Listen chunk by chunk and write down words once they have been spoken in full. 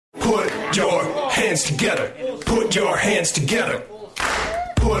Put your hands together. Put your hands together.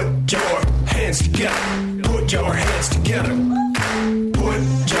 Put your hands together. Put your hands together. Put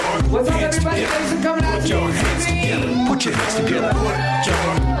your What's up, hands everybody? together. Thanks for coming out Put to your the hands TV. together. Put your hands together. Put your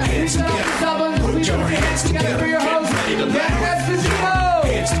hands together. Put your hands together. For your host, Get ready to Jack laugh. Esposito.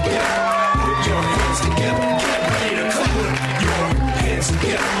 Hands together. Put your hands together. Get ready to clap. Put your hands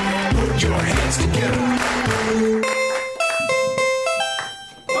together. Put your hands together. Put your hands together.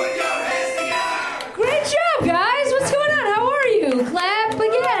 Great job, guys. What's going on? How are you? Clap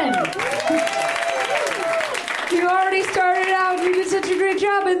again. You already started out. You did such a great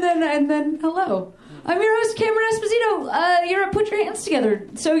job, and then hello. I'm your host, Cameron Esposito. You're at Put Your Hands Together.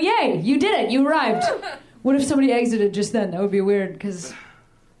 So yay, you did it. You arrived. What if somebody exited just then? That would be weird, because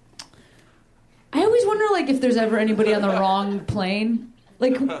I always wonder, like, if there's ever anybody on the wrong plane.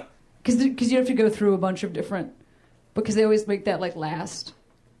 Like, because you have to go through a bunch of different, because they always make that, like, last.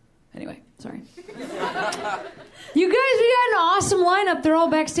 Anyway, sorry. You guys, we got an awesome lineup. They're all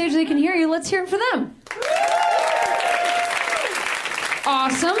backstage. They can hear you. Let's hear it for them.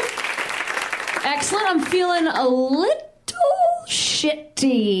 Awesome. Excellent. I'm feeling a little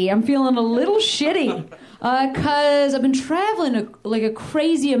shitty. Because I've been traveling like a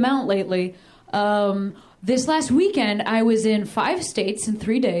crazy amount lately. This last weekend, I was in 5 states in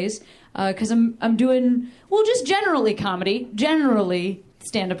 3 days because I'm doing, well, just generally comedy,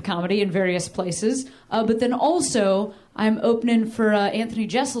 stand-up comedy in various places. But then also, I'm opening for Anthony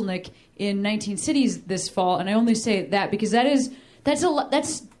Jeselnik in 19 cities this fall. And I only say that because that's a lot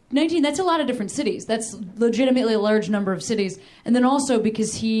of different cities. That's legitimately a large number of cities. And then also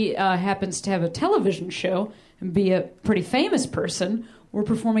because he happens to have a television show and be a pretty famous person, we're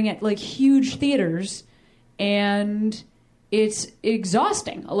performing at like huge theaters, and it's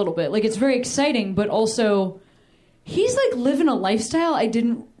exhausting a little bit. Like, it's very exciting, but also he's like living a lifestyle I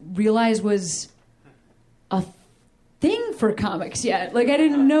didn't realize was a thing for comics yet. Like, I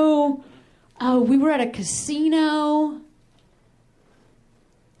didn't know. We were at a casino.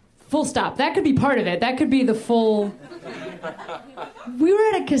 Full stop. That could be part of it. That could be the full. We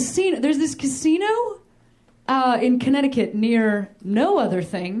were at a casino. There's this casino in Connecticut near no other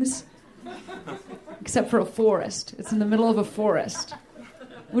things except for a forest. It's in the middle of a forest,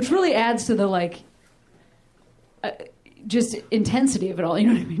 which really adds to the, like, just intensity of it all. You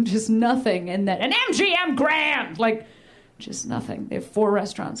know what I mean? Just nothing. And then an MGM Grand. Like, just nothing. They have 4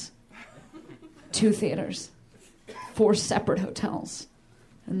 restaurants, 2 theaters, 4 separate hotels.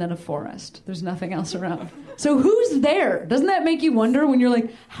 And then a forest. There's nothing else around. So who's there? Doesn't that make you wonder when you're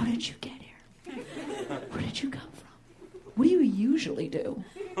like, how did you get here? Where did you come from? What do you usually do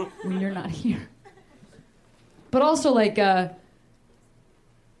when you're not here? But also, like,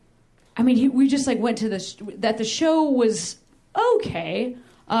 we just, like, went to that the show was okay.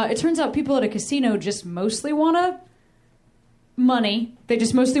 It turns out people at a casino just mostly want money. They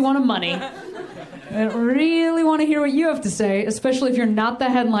just mostly want money. I don't really want to hear what you have to say, especially if you're not the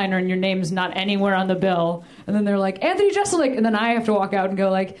headliner and your name's not anywhere on the bill. And then they're like, Anthony Jeselnik, and then I have to walk out and go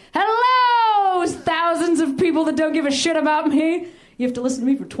like, hello, thousands of people that don't give a shit about me. You have to listen to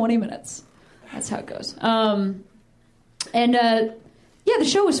me for 20 minutes. That's how it goes. Yeah, the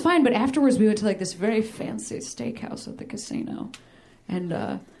show was fine, but afterwards we went to like this very fancy steakhouse at the casino.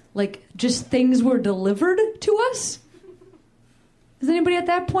 And like, just things were delivered to us. Is anybody at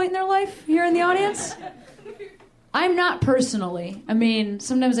that point in their life here in the audience? I'm not personally. I mean,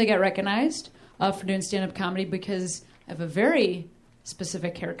 sometimes I get recognized for doing stand-up comedy because I have a very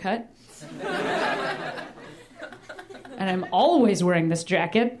specific haircut. And I'm always wearing this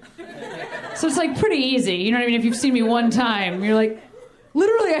jacket. So it's like pretty easy. You know what I mean? If you've seen me one time, you're like,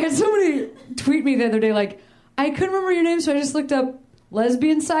 literally, I had somebody tweet me the other day like, I couldn't remember your name, so I just looked up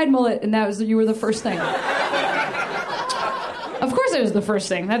lesbian side mullet, and you were the first thing. Of course it was the first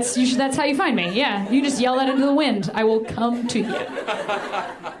thing. That's how you find me. Yeah, you just yell that into the wind. I will come to you.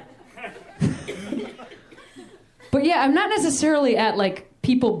 But yeah, I'm not necessarily at like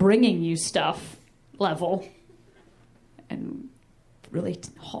people bringing you stuff level. And really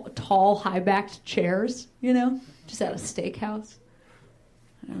tall, high-backed chairs, you know? Just at a steakhouse.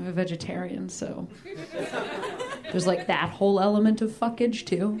 I'm a vegetarian, so there's like that whole element of fuckage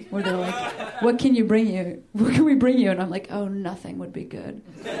too, where they're like, what can we bring you? And I'm like, oh, nothing would be good.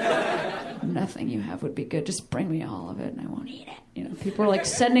 Nothing you have would be good. Just bring me all of it and I won't eat it. You know, people are like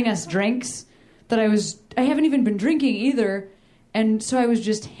sending us drinks that I haven't even been drinking either. And so I was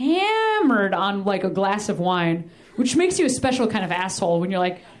just hammered on like a glass of wine, which makes you a special kind of asshole when you're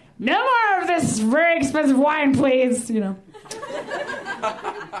like, no more of this very expensive wine, please, you know.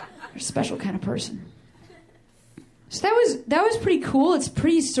 You're a special kind of person. So that was pretty cool. It's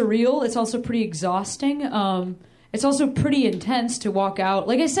pretty surreal. It's also pretty exhausting. It's also pretty intense to walk out.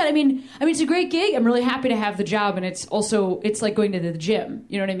 Like I said, I mean, it's a great gig. I'm really happy to have the job, and it's like going to the gym.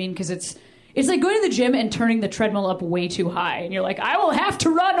 You know what I mean? Because it's like going to the gym and turning the treadmill up way too high, and you're like, I will have to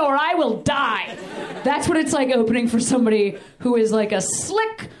run or I will die. That's what it's like opening for somebody who is like a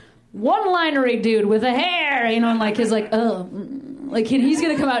slick, one-linery dude with a hair, you know, and like he's like, like he's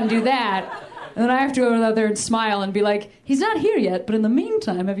gonna come out and do that. And then I have to go out there and smile and be like, he's not here yet, but in the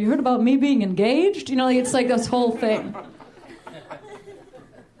meantime, have you heard about me being engaged? You know, like it's like this whole thing.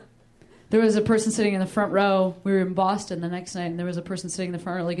 There was a person sitting in the front row. We were in Boston the next night, and there was a person sitting in the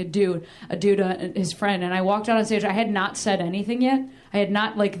front row, like a dude, his friend. And I walked out on stage. I had not said anything yet. I had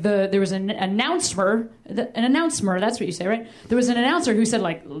not, like, there was an announcer. That's what you say, right? There was an announcer who said,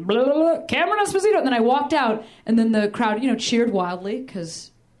 like, blah, blah, blah, Cameron Esposito. And then I walked out, and then the crowd, you know, cheered wildly,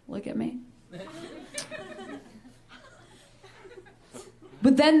 because look at me.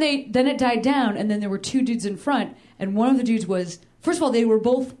 But then it died down, and then there were two dudes in front, and one of the dudes was, first of all, they were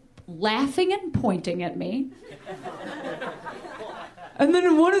both laughing and pointing at me. And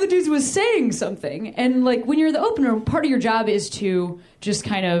then one of the dudes was saying something, and like when you're the opener, part of your job is to just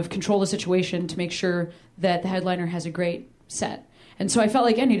kind of control the situation to make sure that the headliner has a great set. And so I felt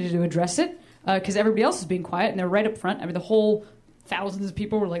like I needed to address it, because everybody else was being quiet, and they're right up front. I mean, the whole thousands of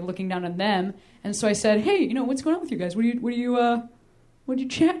people were like looking down on them. And so I said, hey, you know, what's going on with you guys? What are you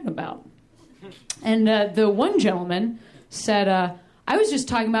chatting about? And the one gentleman said, I was just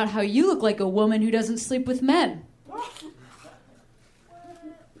talking about how you look like a woman who doesn't sleep with men.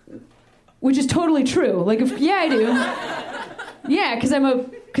 Which is totally true. Like, yeah, I do. Yeah,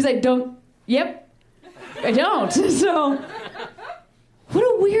 because I don't, yep, I don't. So, what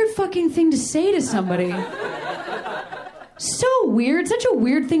a weird fucking thing to say to somebody. So weird, such a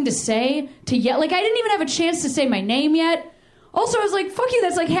weird thing to say, to yell. Like, I didn't even have a chance to say my name yet. Also, I was like, fuck you,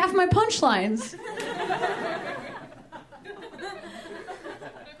 that's like half my punchlines.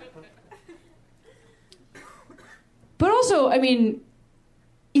 But also, I mean,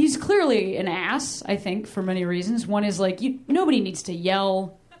 he's clearly an ass, I think, for many reasons. One is like, nobody needs to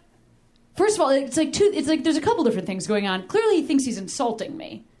yell. First of all, it's like there's a couple different things going on. Clearly he thinks he's insulting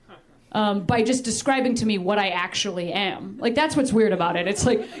me. By just describing to me what I actually am. Like, that's what's weird about it. It's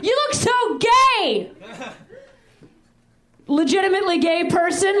like, you look so gay! Legitimately gay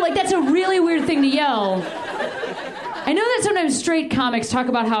person? Like, that's a really weird thing to yell. I know that sometimes straight comics talk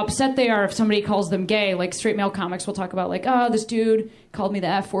about how upset they are if somebody calls them gay. Like, straight male comics will talk about, like, oh, this dude called me the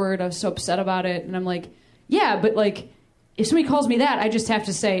F word. I was so upset about it. And I'm like, yeah, but, like, if somebody calls me that, I just have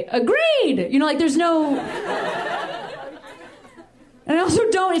to say, agreed! You know, like, there's no... And I also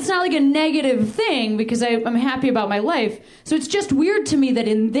don't, it's not like a negative thing because I'm happy about my life. So it's just weird to me that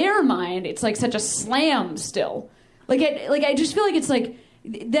in their mind, it's like such a slam still. I just feel like it's like,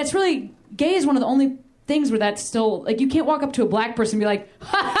 that's really, gay is one of the only things where that's still, like, you can't walk up to a black person and be like,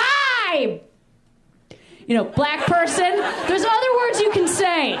 hi! You know, black person. There's other words you can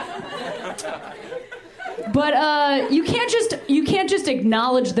say. But you can't just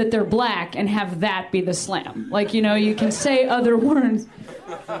acknowledge that they're black and have that be the slam. Like, you know, you can say other words.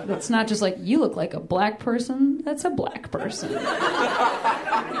 It's not just like, you look like a black person. That's a black person.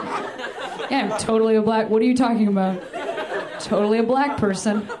 Yeah, I'm totally a black... What are you talking about? Totally a black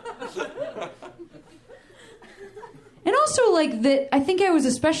person. And also, like, I think I was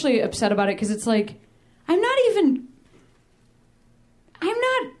especially upset about it because it's like, number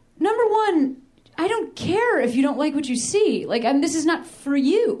one... I don't care if you don't like what you see. Like, this is not for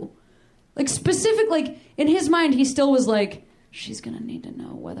you. Like, like, in his mind, he still was like, she's gonna need to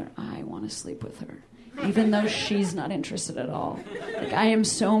know whether I want to sleep with her, even though she's not interested at all. Like, I am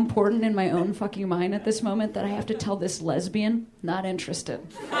so important in my own fucking mind at this moment that I have to tell this lesbian, not interested.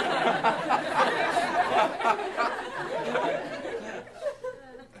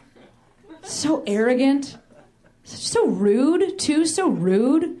 So arrogant. So rude, too, so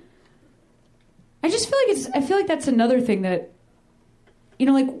rude. I just feel like that's another thing that, you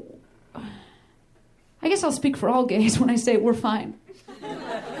know, like, I guess I'll speak for all gays when I say we're fine.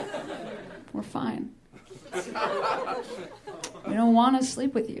 We're fine. We don't want to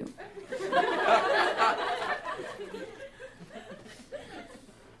sleep with you.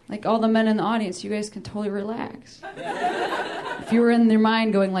 Like, all the men in the audience, you guys can totally relax. If you were in their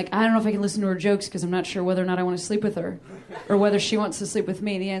mind going like, I don't know if I can listen to her jokes because I'm not sure whether or not I want to sleep with her, or whether she wants to sleep with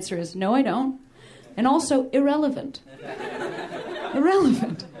me, the answer is no, I don't. And also, irrelevant.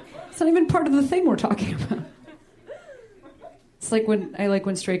 Irrelevant. It's not even part of the thing we're talking about. It's like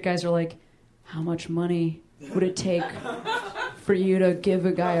when straight guys are like, how much money would it take for you to give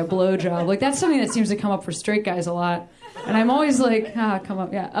a guy a blowjob? Like, that's something that seems to come up for straight guys a lot. And I'm always like, come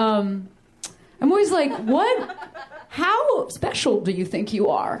up, yeah. I'm always like, what? How special do you think you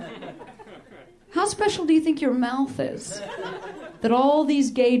are? How special do you think your mouth is? That all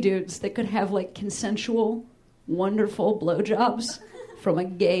these gay dudes that could have, like, consensual, wonderful blowjobs from a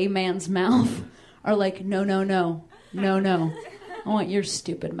gay man's mouth are like, no. I want your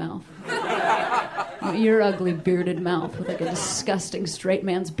stupid mouth. I want your ugly bearded mouth with like a disgusting straight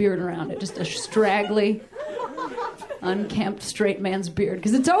man's beard around it. Just a straggly, unkempt straight man's beard.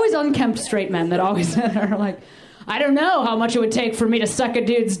 Because it's always unkempt straight men that always are like, I don't know how much it would take for me to suck a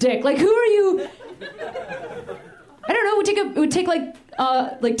dude's dick. Like, who are you? I don't know. It would take like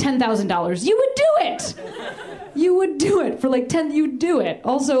 $10,000. You would do it. You would do it for like 10. You'd do it.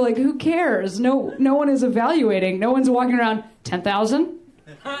 Also, like, who cares? No one is evaluating. No one's walking around. 10,000.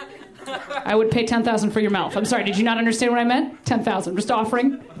 I would pay 10,000 for your mouth. I'm sorry. Did you not understand what I meant? 10,000. Just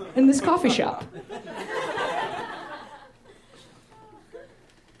offering in this coffee shop.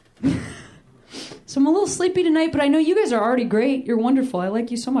 So I'm a little sleepy tonight, but I know you guys are already great. You're wonderful. I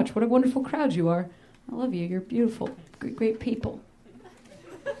like you so much. What a wonderful crowd you are. I love you. You're beautiful. Great, great people.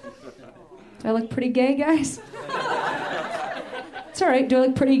 Do I look pretty gay, guys? It's all right. Do I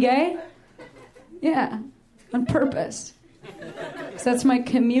look pretty gay? Yeah. On purpose. Because that's my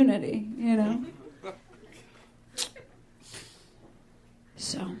community, you know?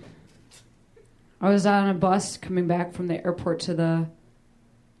 So, I was on a bus coming back from the airport to the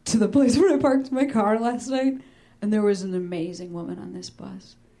place where I parked my car last night, and there was an amazing woman on this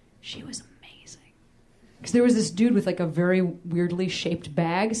bus. She was amazing. Because there was this dude with like a very weirdly shaped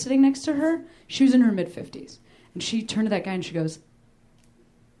bag sitting next to her. She was in her mid-50s. And she turned to that guy and she goes,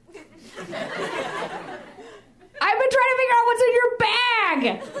 I've been trying to figure out what's in your bag!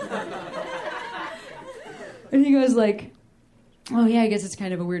 And he goes like, oh yeah, I guess it's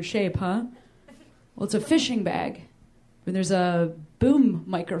kind of a weird shape, huh? Well, it's a fishing bag. And there's a boom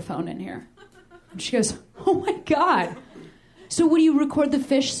microphone in here. And she goes, oh my God. So what, do you record the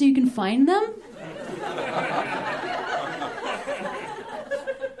fish so you can find them?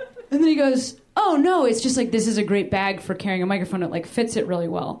 And then he goes, oh no, it's just like, this is a great bag for carrying a microphone. It like fits it really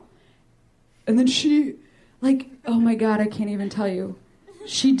well. And then she, like, oh my God, I can't even tell you.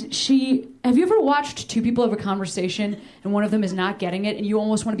 She, have you ever watched two people have a conversation and one of them is not getting it and you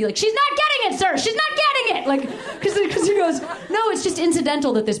almost want to be like, she's not getting it, sir, she's not getting it! Like, because he goes, no, it's just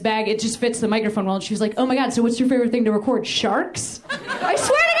incidental that this bag, it just fits the microphone well. And she was like, oh my God, so what's your favorite thing to record? Sharks? I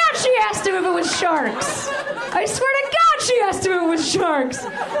swear to God she asked him if it was sharks. I swear to God she asked him if it was sharks.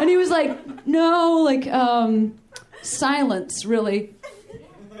 And he was like, no, like, silence, really.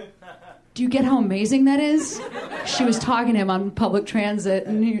 Do you get how amazing that is? She was talking to him on public transit,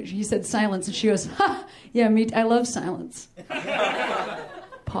 and he said silence, and she goes, ha, yeah, I love silence.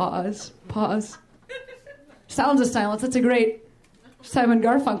 Pause. Sounds of Silence, that's a great Simon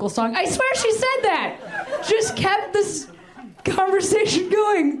Garfunkel song. I swear she said that! Just kept this conversation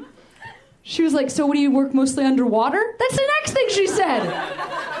going. She was like, so what, do you work mostly underwater? That's the next thing she said!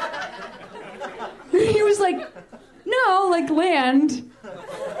 He was like, no, like land.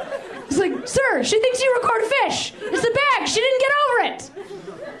 He's like, sir, she thinks you record fish. It's the bag. She didn't get over it.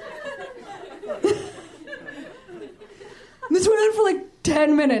 This went on for like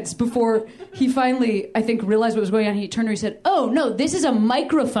 10 minutes before he finally, I think, realized what was going on. He turned to her and he said, oh, no, this is a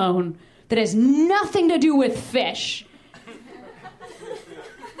microphone that has nothing to do with fish.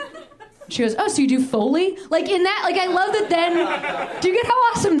 She goes, oh, so you do Foley? Like, in that, like, I love that then, do you get how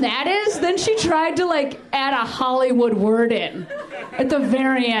awesome that is? Then she tried to, like, add a Hollywood word in at the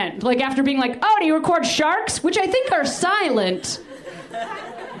very end. Like, after being like, oh, do you record sharks? Which I think are silent.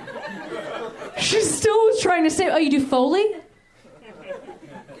 She still was trying to say, oh, you do Foley?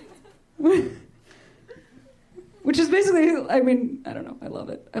 Which is basically, I mean, I don't know. I love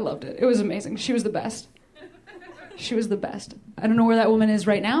it. I loved it. It was amazing. She was the best. She was the best. I don't know where that woman is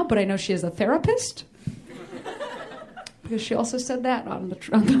right now, but I know she is a therapist. Because she also said that on the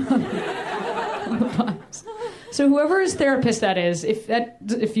bus. So whoever his therapist that is, if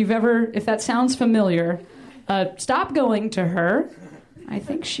that sounds familiar, stop going to her. I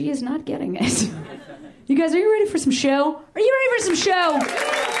think she is not getting it. You guys, are you ready for some show? Are you ready for some show?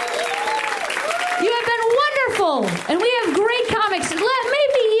 You have been wonderful, and we have great comics.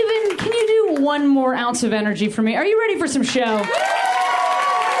 Maybe even, can you do one more ounce of energy for me? Are you ready for some show? Oh,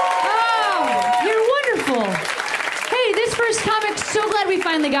 you're wonderful. Hey, this first comic, so glad we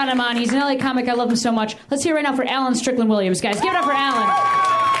finally got him on. He's an LA comic. I love him so much. Let's hear it right now for Alan Strickland Williams, guys. Give it up for Alan.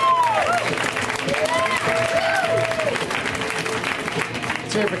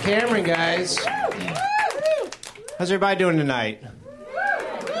 Let's hear it for Cameron, guys. How's everybody doing tonight?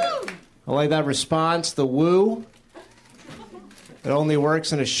 I like that response, the woo. It only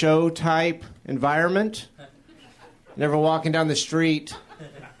works in a show-type environment. Never walking down the street.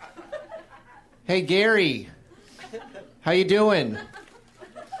 Hey, Gary. How you doing?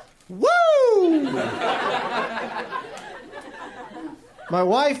 Woo! My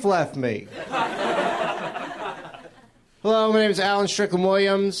wife left me. Hello, my name is Alan Strickland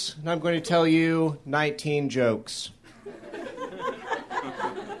Williams, and I'm going to tell you 19 jokes.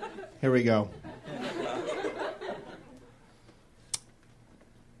 Here we go.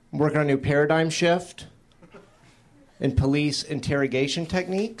 I'm working on a new paradigm shift in police interrogation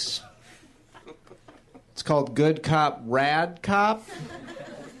techniques. It's called Good Cop, Rad Cop.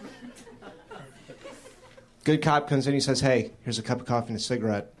 Good cop comes in, he says, hey, here's a cup of coffee and a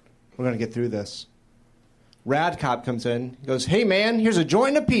cigarette. We're going to get through this. Rad cop comes in, he goes, hey man, here's a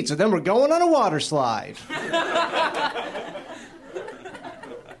joint and a pizza, then we're going on a water slide.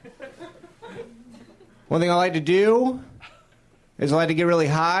 One thing I like to do is I like to get really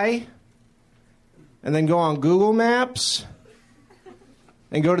high and then go on Google Maps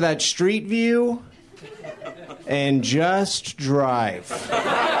and go to that street view and just drive.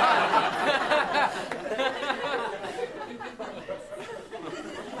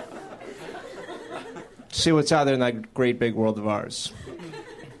 See what's out there in that great big world of ours.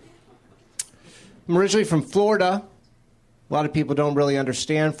 I'm originally from Florida. A lot of people don't really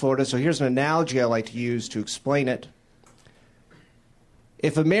understand Florida, so here's an analogy I like to use to explain it.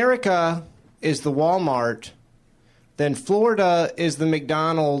 If America is the Walmart, then Florida is the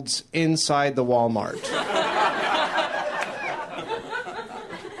McDonald's inside the Walmart.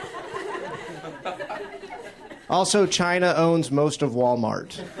 Also, China owns most of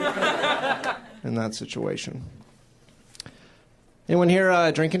Walmart in that situation. Anyone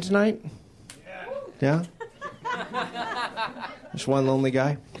here drinking tonight? Yeah? Just one lonely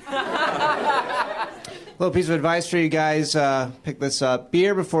guy? Little piece of advice for you guys. Pick this up.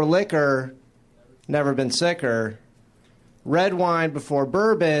 Beer before liquor, never been sicker. Red wine before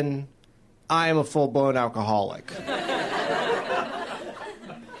bourbon, I am a full-blown alcoholic.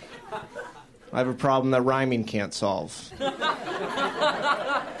 I have a problem that rhyming can't solve.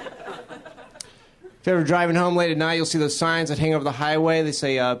 If you're ever driving home late at night, you'll see those signs that hang over the highway. They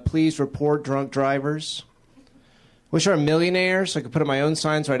say, please report drunk drivers. Wish I were a millionaire so I could put up my own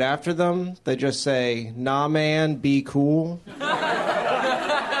signs right after them. They just say, nah, man, be cool.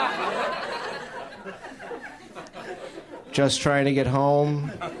 Just trying to get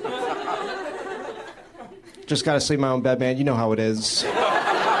home. Just got to sleep in my own bed, man. You know how it is.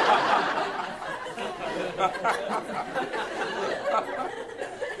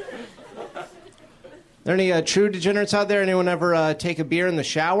 Are there any true degenerates out there? Anyone ever take a beer in the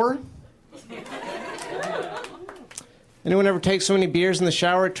shower? Anyone ever take so many beers in the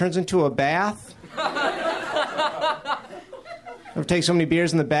shower it turns into a bath? Ever take so many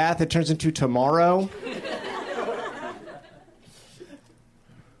beers in the bath it turns into tomorrow?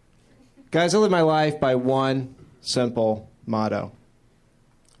 Guys, I live my life by one simple motto.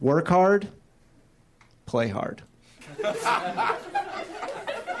 Work hard, play hard.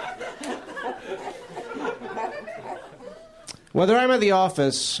 Whether I'm at the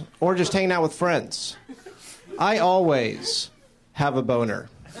office or just hanging out with friends, I always have a boner.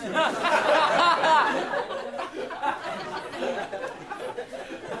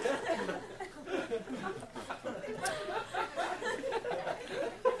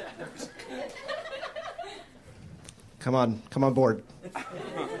 Come on board.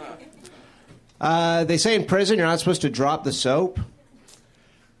 They say in prison you're not supposed to drop the soap.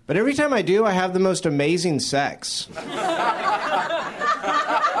 But every time I do, I have the most amazing sex.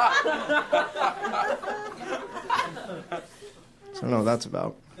 I don't know what that's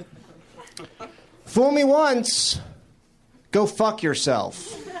about. Fool me once, go fuck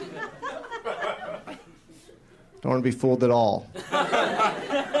yourself. Don't want to be fooled at all.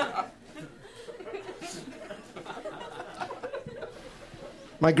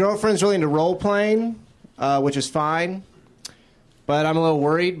 My girlfriend's really into role-playing, which is fine. But I'm a little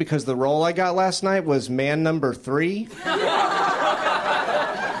worried because the role I got last night was man number 3.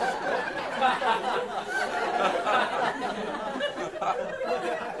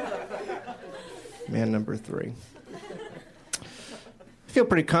 Man number 3. I feel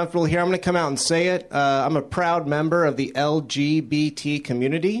pretty comfortable here. I'm going to come out and say it. I'm a proud member of the LGBT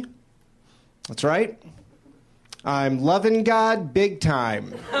community. That's right. I'm loving God big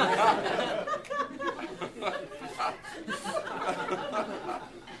time.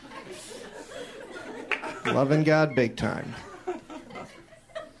 Loving God big time.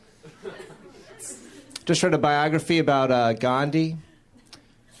 Just read a biography about Gandhi.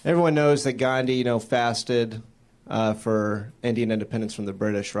 Everyone knows that Gandhi, fasted for Indian independence from the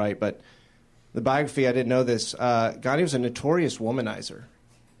British, right? But the biography, I didn't know this. Gandhi was a notorious womanizer.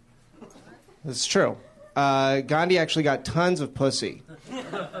 It's true. Gandhi actually got tons of pussy,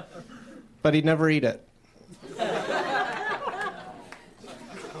 but he'd never eat it.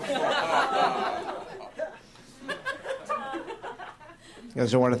 You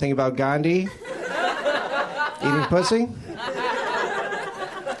guys don't want to think about Gandhi eating pussy?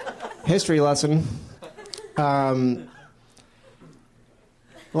 History lesson. A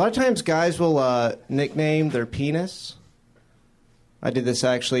lot of times guys will nickname their penis. I did this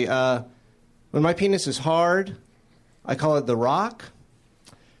actually. When my penis is hard, I call it The Rock.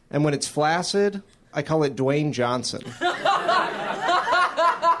 And when it's flaccid, I call it Dwayne Johnson.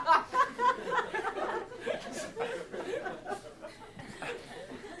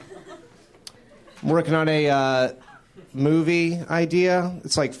 I'm working on a movie idea.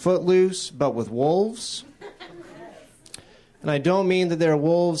 It's like Footloose, but with wolves. And I don't mean that there are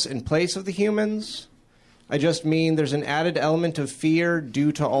wolves in place of the humans. I just mean there's an added element of fear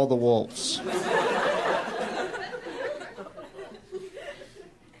due to all the wolves.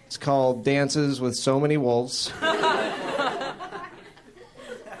 It's called Dances with So Many Wolves.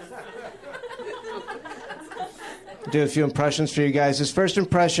 Do a few impressions for you guys. His first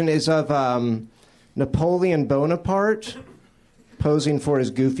impression is of Napoleon Bonaparte posing for his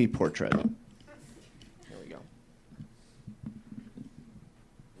Goofy portrait. Here we go.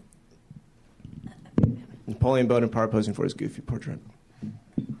 Napoleon Bonaparte posing for his Goofy portrait.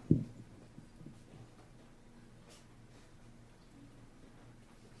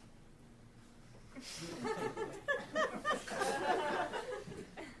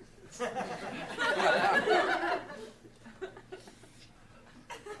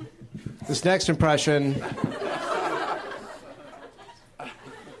 This next impression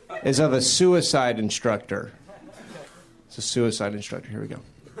is of a suicide instructor. It's a suicide instructor. Here we go.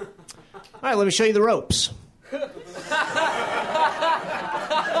 All right, let me show you the ropes.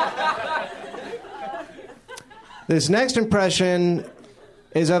 This next impression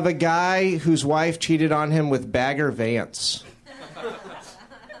is of a guy whose wife cheated on him with Bagger Vance.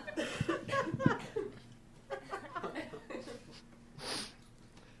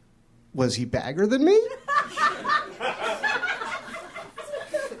 Was he bagger than me?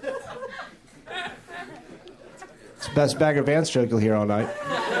 It's the best Bagger Vance joke you'll hear all night.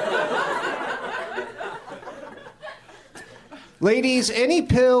 Ladies, any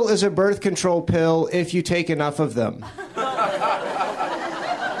pill is a birth control pill if you take enough of them.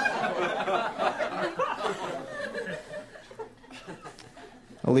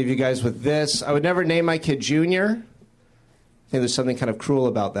 I'll leave you guys with this. I would never name my kid Junior. I think there's something kind of cruel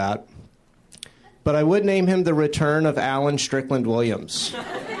about that. But I would name him the return of Alan Strickland Williams.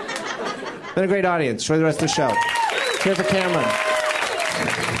 Been a great audience. Enjoy the rest of the show. Here for Cameron.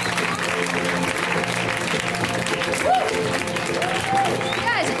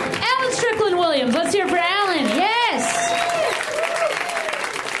 Guys, Alan Strickland Williams. Let's hear for Alan. Yes.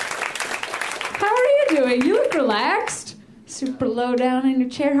 How are you doing? You look relaxed. Super low down in your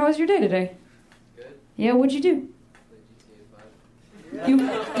chair. How was your day today? Good. Yeah, what'd you do? Played GTA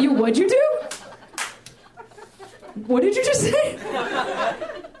 5. You what'd you do? What did you just say? Like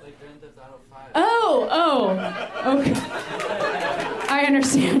Grand Theft Auto 5. Oh, okay. I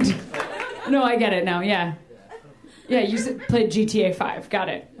understand. No, I get it now, yeah. Yeah, you played GTA 5. Got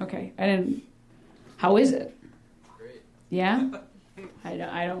it. Okay. I didn't... How is it? Great. Yeah? I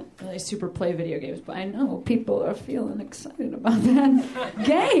don't really super play video games, but I know people are feeling excited about that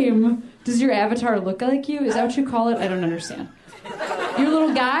game. Does your avatar look like you? Is that what you call it? I don't understand. Your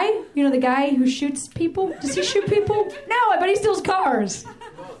little guy? You know, the guy who shoots people? Does he shoot people? No, I bet he steals cars.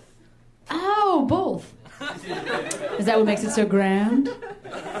 Oh, both. Is that what makes it so grand?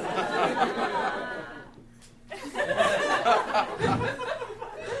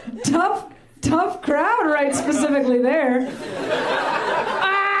 Tough crowd, right, specifically there.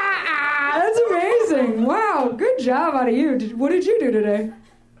 That's amazing. Wow, good job out of you. What did you do today?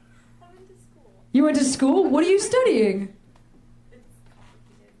 I went to school. You went to school? What are you studying?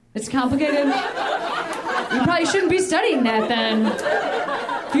 It's complicated? You probably shouldn't be studying that then.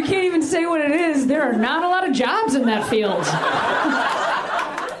 If you can't even say what it is, there are not a lot of jobs in that field.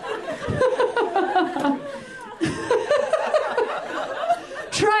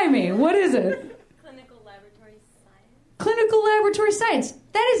 Try me. What is it? Clinical laboratory science. Clinical laboratory science.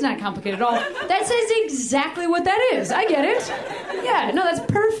 That is not complicated at all. That says exactly what that is. I get it. Yeah, no, that's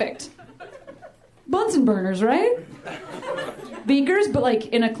perfect. Bunsen burners, right? Beakers, but like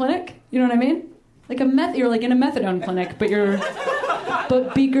in a clinic. You know what I mean? You're like in a methadone clinic, but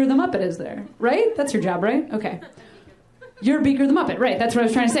Beaker the Muppet is there, right? That's your job, right? Okay. You're Beaker the Muppet, right? That's what I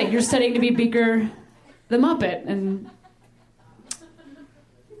was trying to say. You're studying to be Beaker the Muppet, and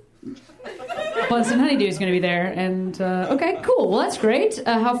Bunsen Honeydew is going to be there. And okay, cool. Well, that's great.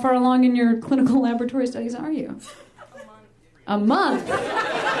 How far along in your clinical laboratory studies are you? A month.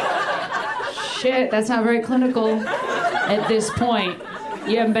 Shit, that's not very clinical at this point.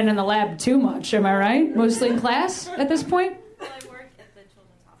 You haven't been in the lab too much, am I right? Mostly in class at this point? Well, I work at the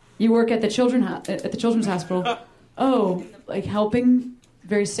children's hospital. You work at the children's hospital. Oh, like helping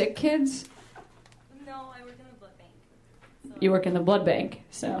very sick kids? No, I work in the blood bank. So, You work in the blood bank,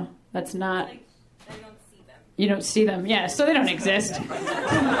 so that's not... like, I don't see them. You don't see them. Yeah, so they don't exist. That's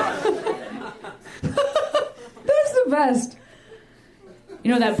the best.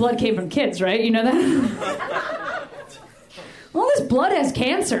 You know that blood came from kids, right? You know that? Well, this blood has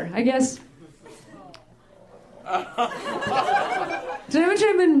cancer, I guess. Did I mention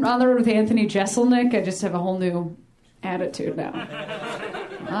I've been on the road with Anthony Jeselnik? I just have a whole new attitude now.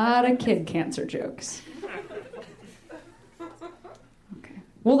 A lot of kid cancer jokes. Okay.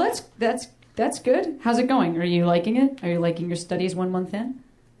 Well, that's good. How's it going? Are you liking it? Are you liking your studies 1 month in?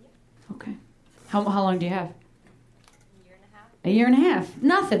 Okay. How long do you have? A year and a half. A year and a half.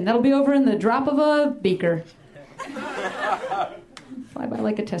 Nothing. That'll be over in the drop of a beaker. Fly by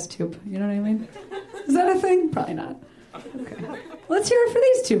like a test tube. You know what I mean? Is that a thing? Probably not. Okay. Let's hear it for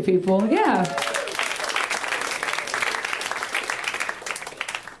these two people. Yeah.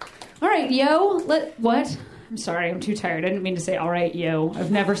 All right, yo. What? I'm sorry. I'm too tired. I didn't mean to say all right, yo.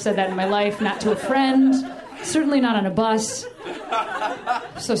 I've never said that in my life. Not to a friend. Certainly not on a bus.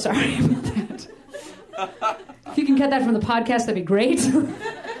 So sorry about that. If you can cut that from the podcast, that'd be great.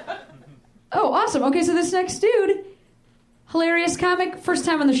 Oh, awesome. Okay, so this next dude, hilarious comic, first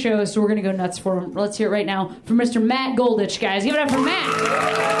time on the show, so we're going to go nuts for him. Let's hear it right now from Mr. Matt Goldich, guys. Give it up for Matt.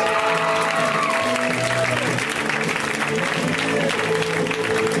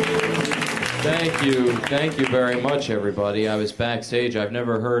 Thank you very much, everybody. I was backstage. I've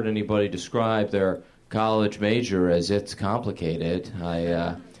never heard anybody describe their college major as it's complicated.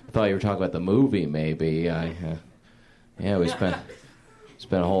 I thought you were talking about the movie, maybe. We spent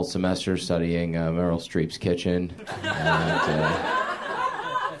a whole semester studying Meryl Streep's Kitchen, and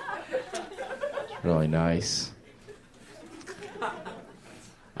it's really nice.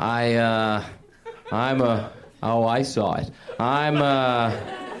 I saw it. I'm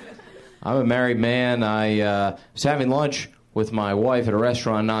a married man. I was having lunch with my wife at a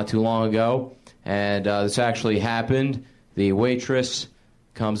restaurant not too long ago, and this actually happened. The waitress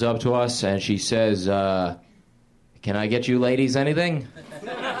comes up to us and she says, "Can I get you ladies anything?"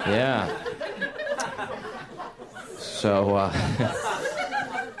 Yeah. So,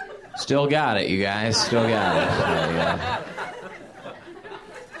 still got it, you guys. Still got it.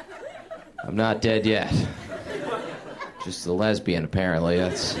 I'm not dead yet. Just a lesbian, apparently.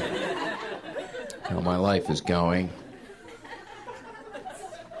 That's how my life is going.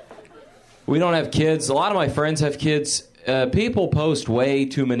 We don't have kids. A lot of my friends have kids. People post way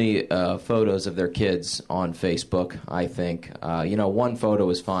too many photos of their kids on Facebook, I think. One photo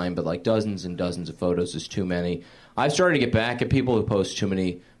is fine, but like dozens and dozens of photos is too many. I've started to get back at people who post too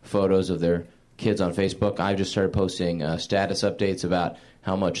many photos of their kids on Facebook. I've just started posting status updates about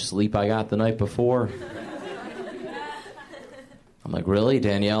how much sleep I got the night before. I'm like, really?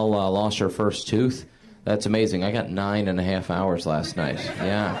 Danielle lost her first tooth? That's amazing. I got 9.5 hours last night.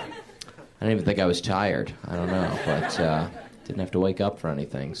 Yeah. I didn't even think I was tired. I don't know, but didn't have to wake up for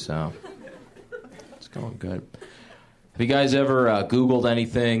anything, so it's going good. Have you guys ever Googled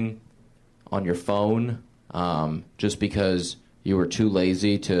anything on your phone just because you were too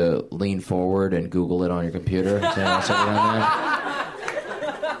lazy to lean forward and Google it on your computer? Has anyone else ever done that?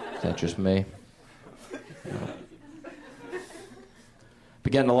 Is that just me? No.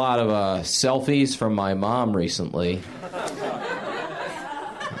 Been getting a lot of selfies from my mom recently.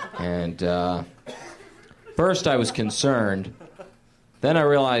 And first I was concerned. Then I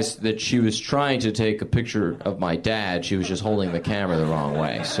realized that she was trying to take a picture of my dad. She was just holding the camera the wrong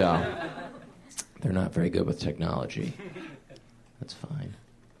way. So they're not very good with technology. That's fine.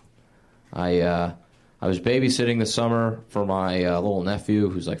 I was babysitting this summer for my little nephew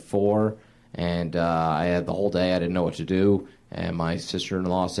who's like 4. And I had the whole day. I didn't know what to do. And my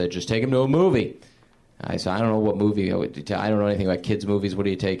sister-in-law said, just take him to a movie. I said, I don't know what movie. I don't know anything about kids' movies. What do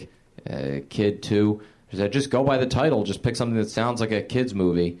you take a kid to? She said, just go by the title. Just pick something that sounds like a kid's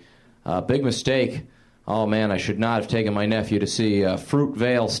movie. Big mistake. Oh, man, I should not have taken my nephew to see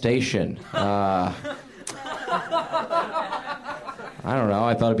Fruitvale Station. I don't know.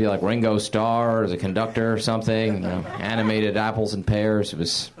 I thought it'd be like Ringo Starr as a conductor or something. You know, animated apples and pears. It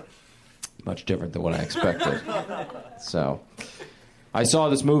was much different than what I expected. So, I saw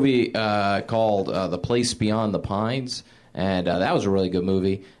this movie called The Place Beyond the Pines, and that was a really good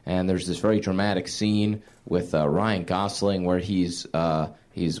movie. And there's this very dramatic scene with Ryan Gosling where he's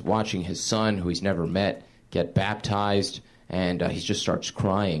watching his son, who he's never met, get baptized, and he just starts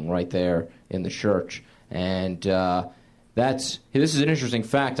crying right there in the church. And this is an interesting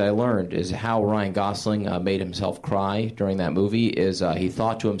fact I learned, is how Ryan Gosling made himself cry during that movie. Is he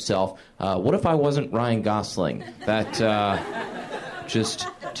thought to himself, what if I wasn't Ryan Gosling? That just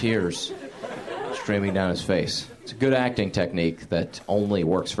tears streaming down his face. It's a good acting technique that only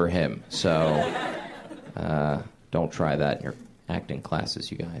works for him. So don't try that in your acting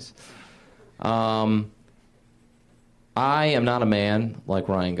classes, you guys. I am not a man like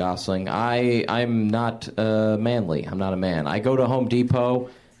Ryan Gosling. I'm not manly. I'm not a man. I go to Home Depot,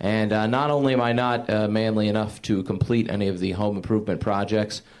 and not only am I not manly enough to complete any of the home improvement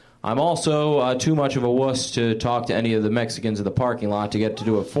projects, I'm also too much of a wuss to talk to any of the Mexicans in the parking lot to get to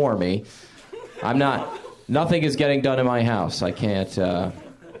do it for me. I'm not. Nothing is getting done in my house. I can't.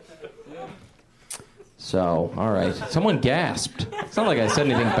 So, all right. Someone gasped. It's not like I said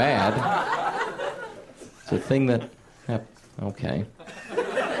anything bad. It's a thing that... Okay.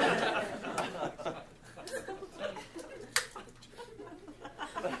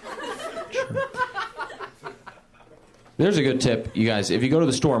 Sure. There's a good tip, you guys. If you go to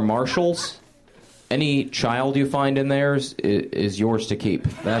the store Marshall's, any child you find in there is yours to keep.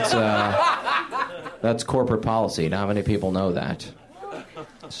 That's corporate policy. Not many people know that.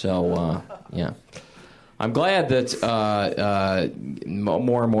 So, yeah. I'm glad that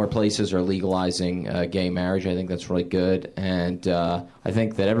more and more places are legalizing gay marriage. I think that's really good. And I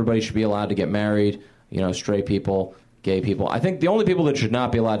think that everybody should be allowed to get married, straight people, gay people. I think the only people that should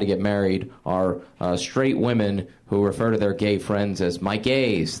not be allowed to get married are straight women who refer to their gay friends as my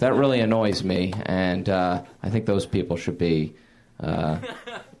gays. That really annoys me. And I think those people should be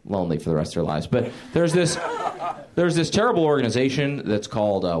lonely for the rest of their lives. But there's this terrible organization that's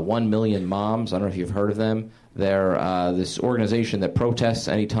called 1 Million Moms. I don't know if you've heard of them. They're this organization that protests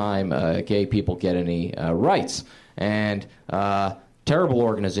anytime gay people get any rights. And terrible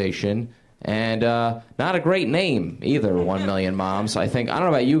organization. And not a great name either, 1 Million Moms. I don't know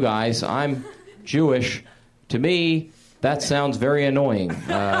about you guys. I'm Jewish. To me, that sounds very annoying, 1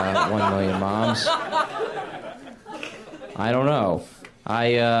 Million Moms. I don't know.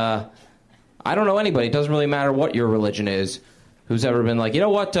 I don't know anybody. It doesn't really matter what your religion is who's ever been like, you know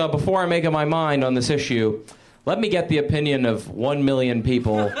what, before I make up my mind on this issue, let me get the opinion of 1 million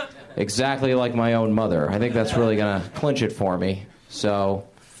people exactly like my own mother. I think that's really going to clinch it for me. So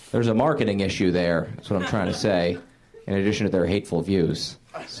there's a marketing issue there. That's what I'm trying to say, in addition to their hateful views.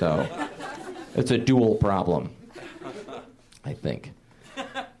 So it's a dual problem, I think.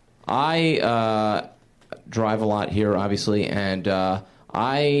 I drive a lot here, obviously, and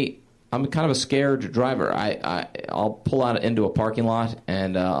I'm kind of a scared driver. I'll pull out into a parking lot,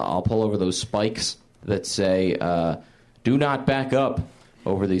 and I'll pull over those spikes that say, do not back up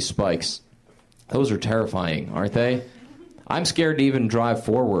over these spikes. Those are terrifying, aren't they? I'm scared to even drive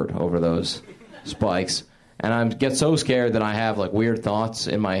forward over those spikes. And I get so scared that I have like weird thoughts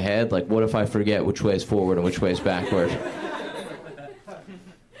in my head, like what if I forget which way is forward and which way is backward?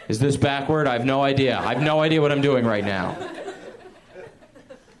 Is this backward? I have no idea. I have no idea what I'm doing right now.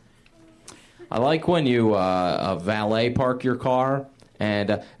 I like when you valet park your car,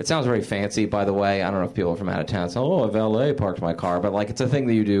 and it sounds very fancy, by the way. I don't know if people from out of town say, oh, a valet parked my car, but like it's a thing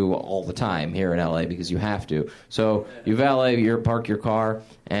that you do all the time here in LA because you have to. So you park your car,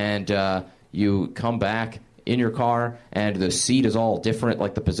 and you come back in your car, and the seat is all different,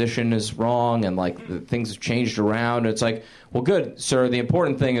 like the position is wrong, and like the things have changed around. It's like, well, good, sir. The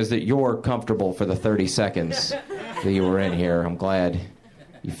important thing is that you're comfortable for the 30 seconds that you were in here. I'm glad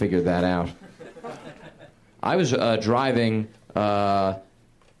you figured that out. I was driving in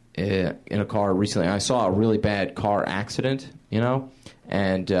a car recently. I saw a really bad car accident,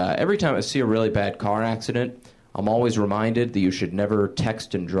 and every time I see a really bad car accident, I'm always reminded that you should never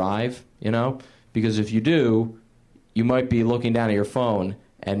text and drive, because if you do, you might be looking down at your phone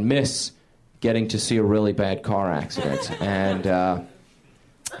and miss getting to see a really bad car accident. And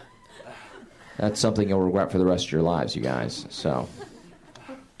that's something you'll regret for the rest of your lives, you guys. So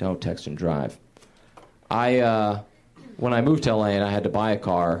don't text and drive. When I moved to LA and I had to buy a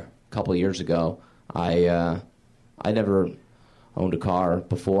car a couple of years ago, I never owned a car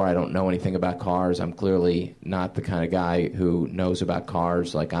before. I don't know anything about cars. I'm clearly not the kind of guy who knows about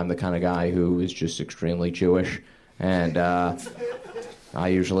cars. Like, I'm the kind of guy who is just extremely Jewish. And I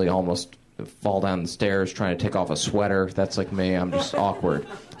usually almost fall down the stairs trying to take off a sweater. That's like me. I'm just awkward.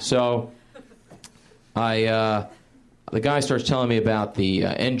 So the guy starts telling me about the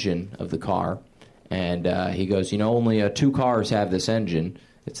engine of the car, and he goes, only 2 cars have this engine.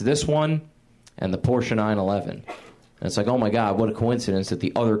 It's this one and the Porsche 911. And it's like, oh my God, what a coincidence that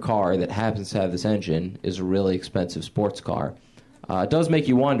the other car that happens to have this engine is a really expensive sports car. It does make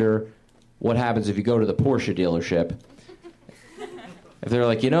you wonder what happens if you go to the Porsche dealership. If they're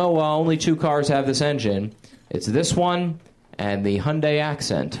like, only 2 cars have this engine. It's this one and the Hyundai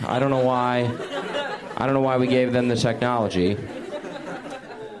Accent. I don't know why we gave them the technology.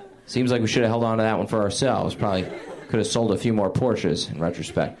 Seems like we should have held on to that one for ourselves. Probably could have sold a few more Porsches in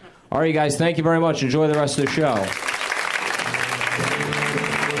retrospect. All right, you guys, thank you very much. Enjoy the rest of the show.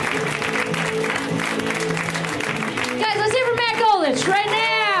 Guys, let's hear from Matt Goldich right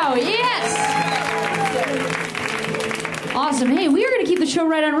now. Yes. Awesome. Hey, we are going to keep the show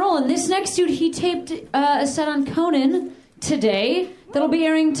right on rolling. This next dude, he taped a set on Conan today that'll be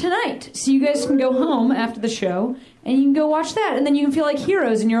airing tonight. So you guys can go home after the show and you can go watch that. And then you can feel like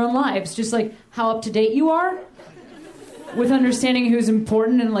heroes in your own lives, just like how up to date you are with understanding who's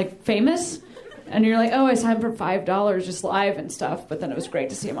important and like famous. And you're like, oh, I signed for $5 just live and stuff. But then it was great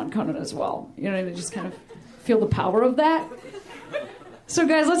to see him on Conan as well. You know what I mean? Just kind of feel the power of that. So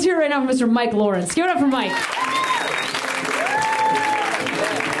guys, let's hear it right now from Mr. Mike Lawrence. Give it up for Mike.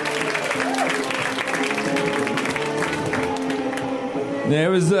 Yeah,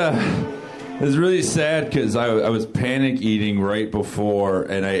 it was really sad because I was panic eating right before,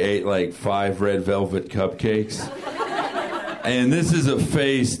 and I ate like 5 red velvet cupcakes. And this is a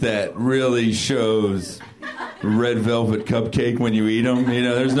face that really shows red velvet cupcake when you eat them.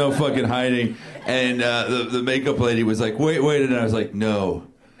 There's no fucking hiding. And the makeup lady was like, wait, and I was like, no,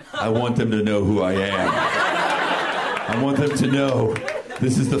 I want them to know who I am. I want them to know.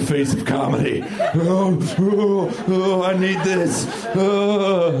 This is the face of comedy. Oh, I need this.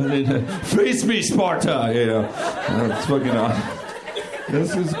 Face me, Sparta. It's fucking awesome.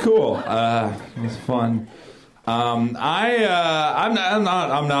 This is cool. It was fun. I'm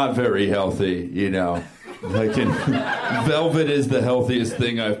not very healthy. Like velvet is the healthiest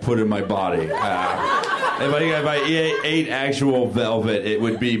thing I've put in my body. If I ate actual velvet, it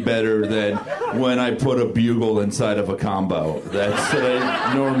would be better than when I put a bugle inside of a combo. That's what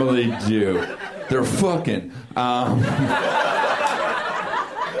I normally do. They're fucking.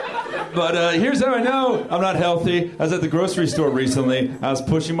 But here's how I know I'm not healthy. I was at the grocery store recently. I was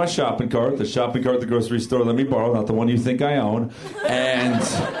pushing my shopping cart. The shopping cart at the grocery store let me borrow, not the one you think I own. And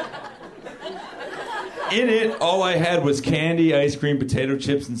in it, all I had was candy, ice cream, potato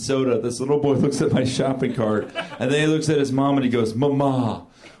chips, and soda. This little boy looks at my shopping cart, and then he looks at his mom and he goes, Mama,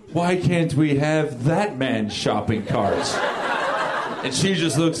 why can't we have that man's shopping cart? And she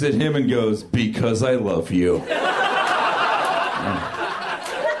just looks at him and goes, because I love you.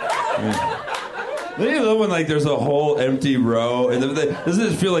 Don't you love when there's a whole empty row? And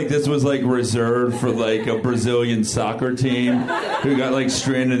doesn't it feel like this was reserved for a Brazilian soccer team who got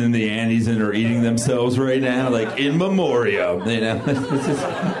stranded in the Andes and are eating themselves right now, in memoriam?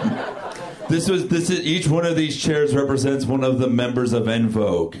 This is each one of these chairs represents one of the members of En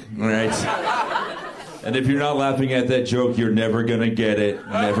Vogue, right? And if you're not laughing at that joke, you're never gonna get it.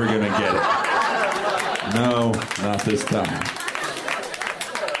 Never gonna get it. No, not this time.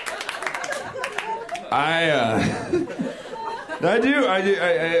 I'm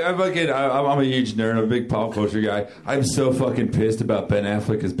a huge nerd. I'm a big pop culture guy. I'm so fucking pissed about Ben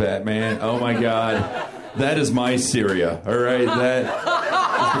Affleck as Batman. Oh my God. That is my Syria, all right? That is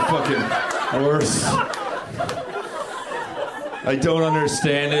the fucking worst. I don't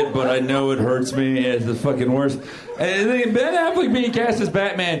understand it, but I know it hurts me. It's the fucking worst. And Ben Affleck being cast as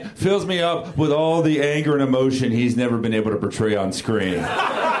Batman fills me up with all the anger and emotion he's never been able to portray on screen.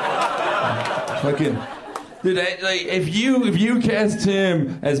 Fucking, dude, if you cast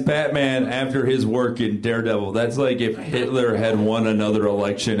him as Batman after his work in Daredevil, that's like if Hitler had won another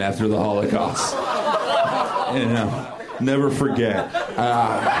election after the Holocaust. Never forget.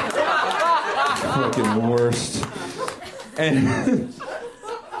 Fucking worst. And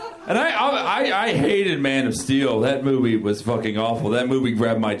I hated Man of Steel. That movie was fucking awful. That movie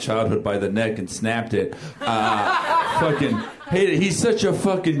grabbed my childhood by the neck and snapped it. Fucking hate it. He's such a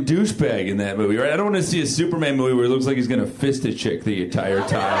fucking douchebag in that movie, right? I don't want to see a Superman movie where it looks like he's gonna fist a chick the entire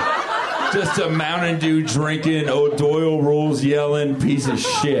time. Just a Mountain Dew drinking, O'Doyle rules yelling piece of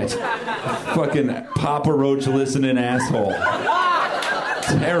shit. Fucking Papa Roach listening asshole.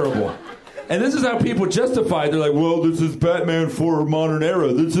 Terrible. And this is how people justify it. They're like, well, this is Batman for a modern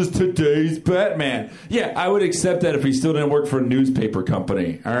era. This is today's Batman. Yeah, I would accept that if he still didn't work for a newspaper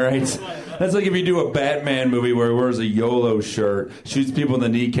company, all right? That's like if you do a Batman movie where he wears a YOLO shirt, shoots people in the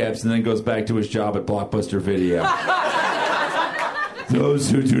kneecaps, and then goes back to his job at Blockbuster Video.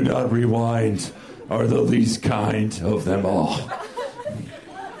 Those who do not rewind are the least kind of them all.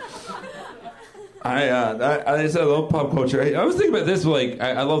 I said I love pop culture. I was thinking about this, like,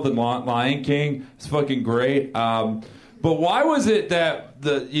 I love the Lion King. It's fucking great. But why was it that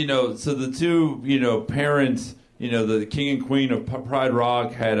the two, parents, the king and queen of Pride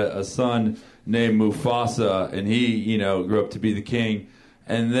Rock had a son named Mufasa, and he, grew up to be the king.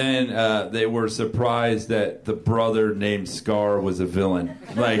 And then they were surprised that the brother named Scar was a villain.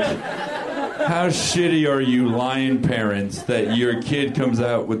 Like, how shitty are you lion parents that your kid comes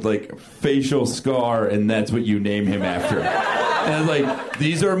out with, like, facial scar and that's what you name him after? And it's like,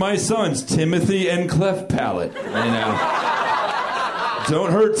 these are my sons, Timothy and Cleft Palate.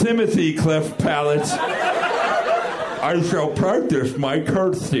 Don't hurt Timothy, Cleft Palate. I shall practice my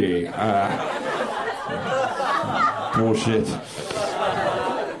courtesy. Bullshit.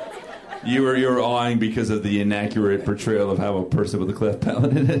 You were awing because of the inaccurate portrayal of how a person with a cleft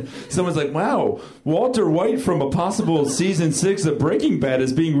palate in it. Someone's like, wow, Walter White from a possible season 6 of Breaking Bad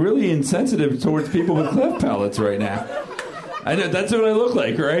is being really insensitive towards people with cleft palates right now. I know, that's what I look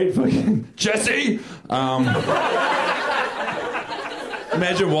like, right? Fucking Jesse!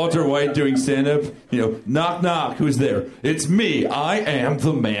 Imagine Walter White doing stand-up. Knock, knock, who's there? It's me. I am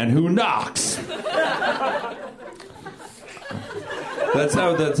the man who knocks. That's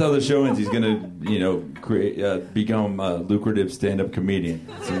how the show ends. He's gonna, become a lucrative stand-up comedian.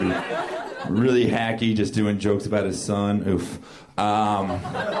 It's gonna be really hacky, just doing jokes about his son. Oof.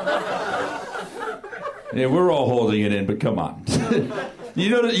 Yeah, we're all holding it in, but come on.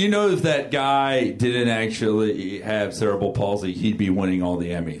 You know, if that guy didn't actually have cerebral palsy, he'd be winning all the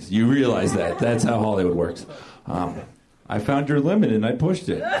Emmys. You realize that? That's how Hollywood works. I found your limit and I pushed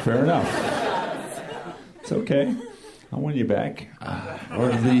it. Fair enough. It's okay. I want you back.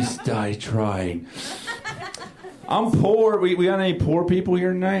 Or at least die trying. I'm poor. We got any poor people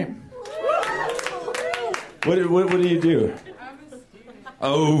here tonight? What do you do?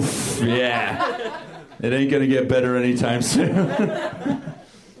 Oh, yeah. It ain't going to get better anytime soon.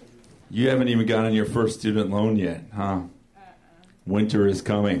 You haven't even gotten your first student loan yet, huh? Winter is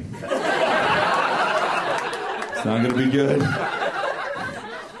coming. It's not going to be good.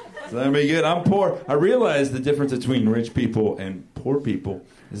 It's not going to be good. I'm poor. I realize the difference between rich people and poor people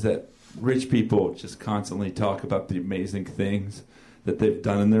is that rich people just constantly talk about the amazing things that they've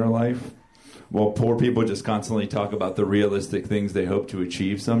done in their life, while poor people just constantly talk about the realistic things they hope to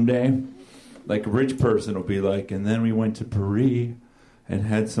achieve someday. Like a rich person will be like, and then we went to Paris and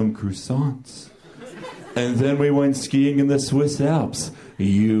had some croissants. And then we went skiing in the Swiss Alps.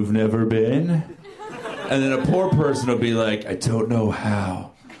 You've never been? And then a poor person will be like, I don't know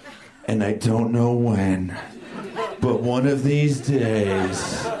how. And I don't know when. But one of these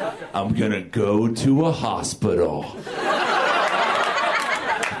days, I'm going to go to a hospital.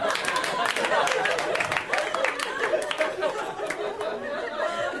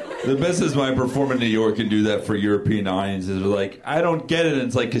 The best is when I perform in New York and do that for European audiences. They're like, I don't get it. And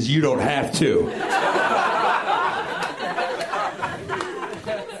it's like, because you don't have to.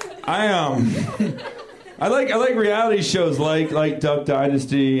 I like reality shows like Duck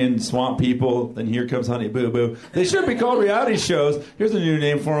Dynasty and Swamp People and Here Comes Honey Boo Boo. They should be called reality shows. Here's a new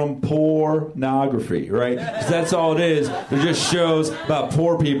name for them: pornography, right? Because that's all it is. They're just shows about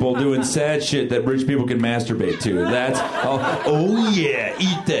poor people doing sad shit that rich people can masturbate to. That's all. Oh yeah,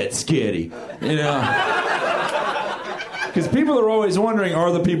 eat that skitty. Because people are always wondering,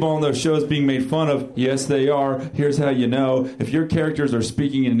 are the people on those shows being made fun of? Yes, they are. Here's how you know. If your characters are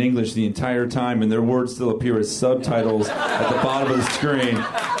speaking in English the entire time and their words still appear as subtitles at the bottom of the screen,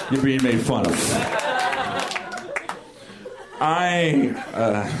 you're being made fun of.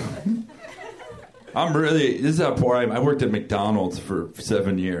 This is how poor I am. I worked at McDonald's for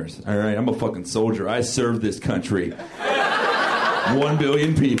 7 years. All right, I'm a fucking soldier. I served this country. 1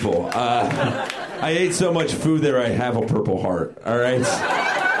 billion people. I ate so much food there, I have a Purple Heart, all right?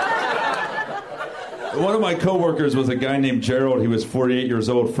 One of my coworkers was a guy named Gerald. He was 48 years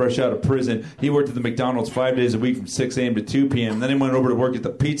old, fresh out of prison. He worked at the McDonald's 5 days a week from 6 a.m. to 2 p.m. Then he went over to work at the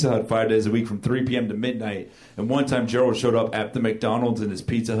Pizza Hut 5 days a week from 3 p.m. to midnight. And one time, Gerald showed up at the McDonald's in his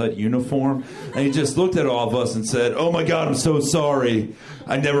Pizza Hut uniform, and he just looked at all of us and said, "Oh my God, I'm so sorry.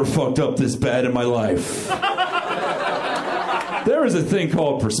 I never fucked up this bad in my life." There is a thing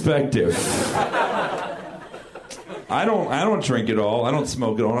called perspective. I don't drink at all. I don't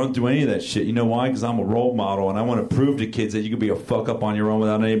smoke at all. I don't do any of that shit. You know why? Because I'm a role model, and I want to prove to kids that you can be a fuck up on your own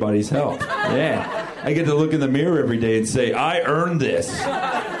without anybody's help. Yeah. I get to look in the mirror every day and say, I earned this.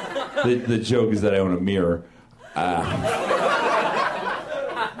 The joke is that I own a mirror.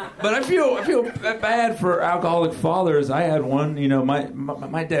 But I feel bad for alcoholic fathers. I had one. You know,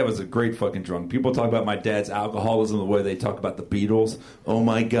 my dad was a great fucking drunk. People talk about my dad's alcoholism the way they talk about the Beatles. Oh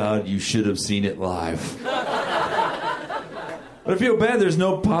my God, you should have seen it live. But I feel bad there's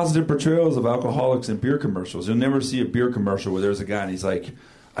no positive portrayals of alcoholics in beer commercials. You'll never see a beer commercial where there's a guy and he's like,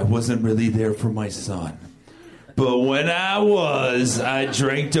 I wasn't really there for my son. But when I was, I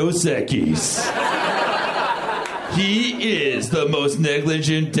drank Dos Equis. He is the most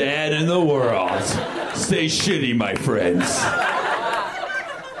negligent dad in the world. Stay shitty, my friends.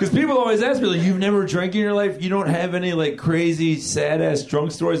 Because people always ask me, like, you've never drank in your life? You don't have any, like, crazy, sad-ass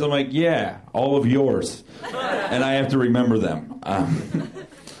drunk stories? I'm like, yeah, all of yours. And I have to remember them.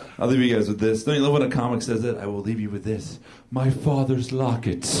 I'll leave you guys with this. Don't you love when a comic says that? I will leave you with this. My father's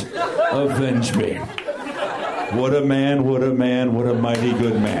locket. Avenge me. What a man, what a man, what a mighty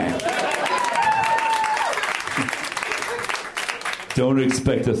good man. Don't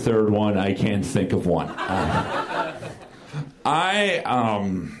expect a third one. I can't think of one. When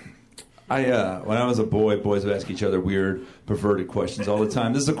I was a boy, boys would ask each other weird, perverted questions all the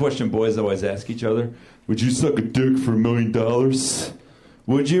time. This is a question boys always ask each other. Would you suck a dick for $1 million?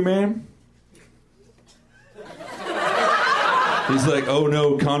 Would you, man? He's like, oh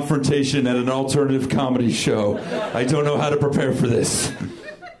no, confrontation at an alternative comedy show. I don't know how to prepare for this.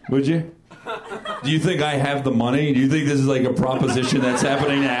 Would you? Do you think I have the money? Do you think this is like a proposition that's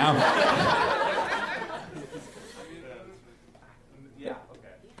happening now?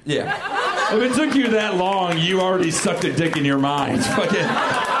 Yeah. If it took you that long, you already sucked a dick in your mind.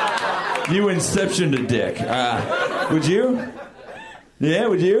 Fucking, you inceptioned a dick. Would you? Yeah,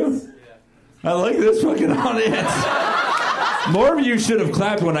 would you? I like this fucking audience. More of you should have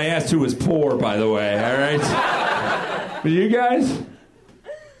clapped when I asked who was poor, by the way, all right? But you guys?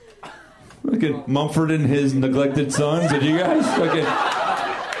 Look at Mumford and his neglected sons. Did you guys?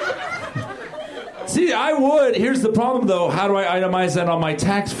 See, I would. Here's the problem, though. How do I itemize that on my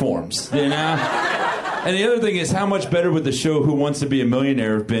tax forms? You know? And the other thing is, how much better would the show Who Wants to Be a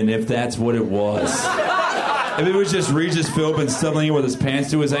Millionaire have been if that's what it was? If it was just Regis Philbin stumbling in with his pants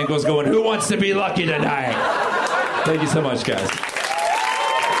to his ankles going, who wants to be lucky tonight? Thank you so much, guys.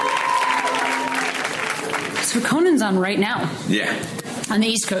 So Conan's on right now. Yeah. On the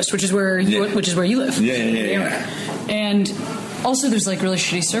East Coast, which is where you live. Yeah. And also, there's like really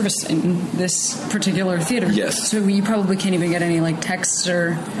shitty service in this particular theater. Yes. So you probably can't even get any like texts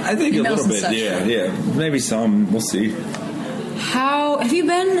or I think emails a little and bit. such. Yeah. Maybe some. We'll see. How have you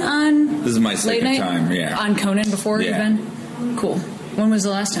been on? This is my second late night time. Yeah. On Conan before Yeah. you've been? Cool. When was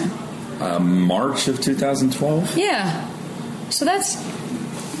the last time? March of 2012. Yeah. So that's.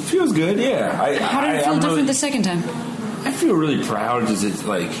 Feels good. Yeah. How did it feel different the second time? I feel really proud because it's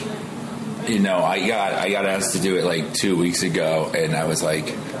like, you know, I got asked to do it like 2 weeks ago, and I was like,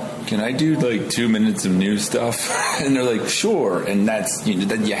 can I do like 2 minutes of new stuff? And they're like, sure. And that's, you know,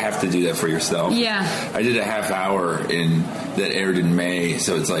 then you have to do that for yourself. Yeah. I did a half hour that aired in May,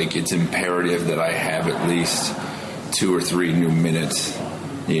 so it's like it's imperative that I have at least 2 or 3 new minutes,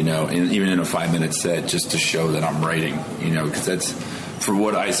 you know, even in a 5-minute set, just to show that I'm writing, you know, because that's. For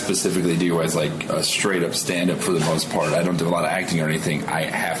what I specifically do as like a straight up stand up for the most part, I don't do a lot of acting or anything. I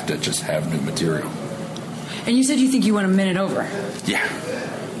have to just have new material. And you said you think you went a minute over. Yeah.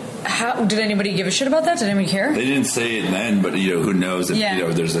 How did anybody give a shit about that? Did anybody care? They didn't say it then, but you know, who knows if you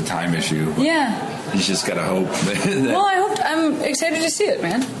know there's a time issue. Yeah. You just gotta hope. Well, I'm excited to see it,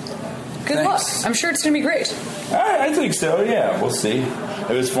 man. Good luck. I'm sure it's gonna be great. I think so. Yeah, we'll see. It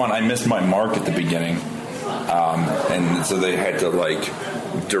was fun. I missed my mark at the beginning. And so they had to like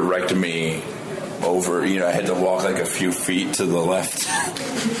direct me over, you know, I had to walk like a few feet to the left.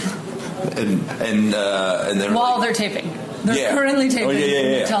 and then while they're taping. They're currently taping. Oh,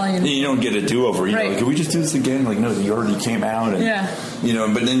 yeah. Telling you. You don't get a do-over. You're like, can we just do this again? Like, no, you already came out. And, you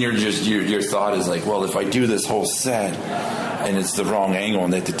know, but then you're just, your thought is like, well, if I do this whole set and it's the wrong angle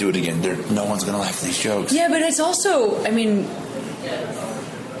and they have to do it again, no one's going to laugh at these jokes. Yeah, but it's also, I mean,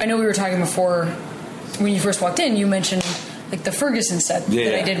 I know we were talking before when you first walked in, you mentioned like the Ferguson set that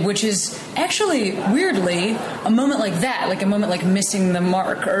Yeah. I did, which is actually weirdly a moment like that, like a moment like missing the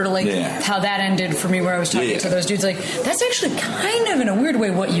mark, or like Yeah. how that ended for me, where I was talking Yeah. to those dudes. Like that's actually kind of in a weird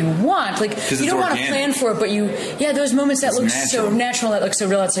way what you want. Like it's you don't want to organic. plan for it, but those moments that It's look natural. so natural, that look so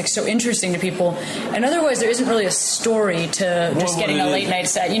real, that's like so interesting to people. And otherwise, there isn't really a story to just Well, getting what a it late is- night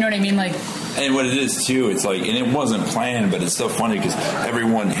set. You know what I mean? Like. And what it is too, it's like, and it wasn't planned, but it's so funny because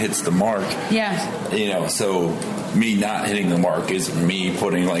everyone hits the mark. Yeah. You know, so me not hitting the mark is me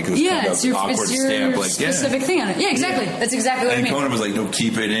putting like this kind of It's your awkward stamp, like specific thing on it. Yeah, exactly. Yeah. That's exactly what I And mean. Conan was like, "No,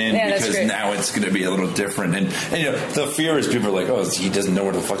 keep it in Yeah, that's because great. now it's going to be a little different." And you know, the fear is people are like, "Oh, he doesn't know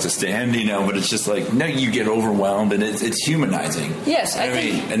where the fuck to stand," you know. But it's just like, no, you get overwhelmed, and it's humanizing. Yes, I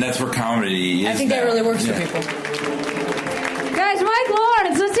mean, think- and that's where comedy is. I think that now. really works Yeah. for people. Guys, Mike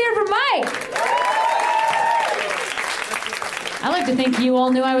Lawrence, let's hear it for Mike. I like to think you all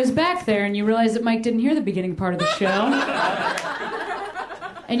knew I was back there and you realized that Mike didn't hear the beginning part of the show.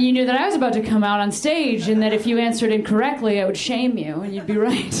 And you knew that I was about to come out on stage and that if you answered incorrectly, I would shame you and you'd be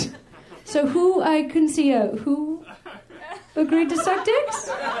right. So I couldn't see who agreed to suck dicks?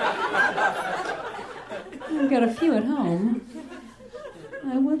 I've got a few at home.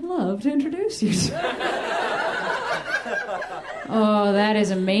 I would love to introduce you to. Oh, that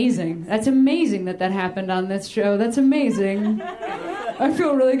is amazing. That's amazing that happened on this show. That's amazing. I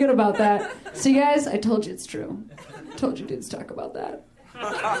feel really good about that. See, guys, I told you it's true. I told you dudes talk about that. I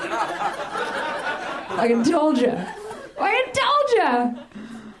told you. I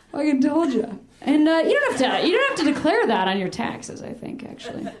told you. And you don't have to declare that on your taxes, I think,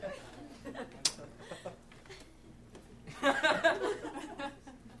 actually.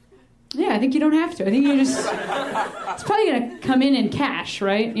 Yeah, I think you don't have to. I think you just... It's probably going to come in cash,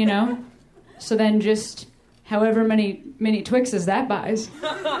 right? You know? So then just however many Twixes that buys.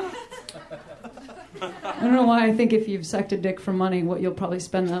 I don't know why I think if you've sucked a dick for money, what you'll probably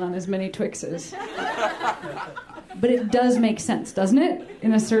spend that on is many Twixes. But it does make sense, doesn't it?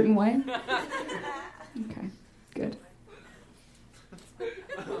 In a certain way? Okay, good.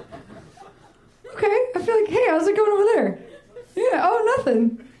 Okay, I feel like, hey, how's it going over there? Yeah, oh,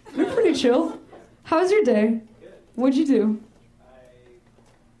 nothing. You're pretty chill. How was your day? What'd you do? I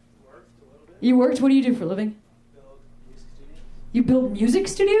worked a little bit. You worked? What do you do for a living? Build music studios. You build music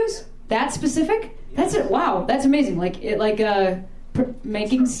studios? That specific? That's it. Wow, that's amazing.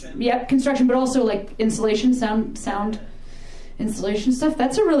 Construction, but also like installation, sound installation stuff.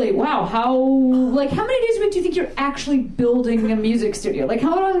 That's a really how many days a week do you think you're actually building a music studio? Like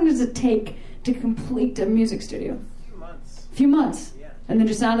how long does it take to complete a music studio? A few months. Yeah. And then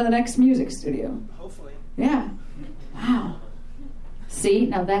just on to the next music studio. Hopefully. Yeah. Wow. See,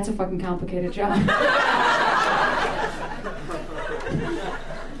 now that's a fucking complicated job.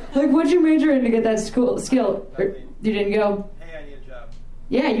 Like, what'd you major in to get that skill? Or you didn't go? Hey, I need a job.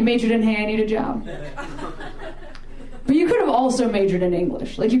 Yeah, you majored in, hey, I need a job. But you could have also majored in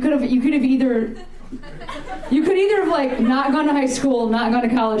English. Like, you could have either have, like, not gone to high school, not gone to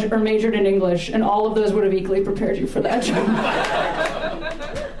college, or majored in English, and all of those would have equally prepared you for that job.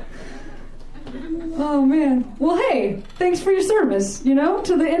 Oh, man. Well, hey, thanks for your service,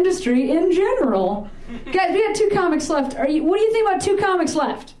 to the industry in general. Guys, we got 2 comics left. What do you think about 2 comics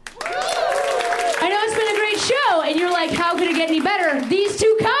left? I know it's been a great show, and you're like, how could it get any better? These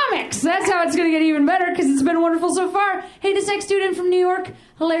 2 comics! That's how it's going to get even better, because it's been wonderful so far. Hey, this next student from New York,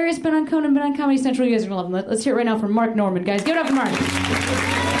 hilarious, been on Conan, been on Comedy Central. You guys are going to love him. Let's hear it right now from Mark Norman. Guys, give it up for Mark.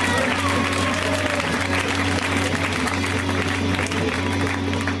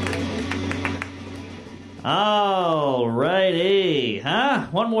 All righty, huh?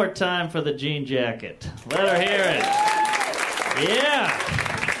 One more time for the jean jacket. Let her hear it. Yeah.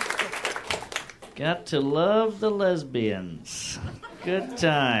 Got to love the lesbians. Good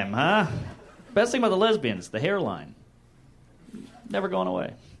time, huh? Best thing about the lesbians, the hairline. Never going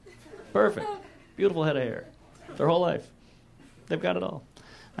away. Perfect. Beautiful head of hair. Their whole life. They've got it all.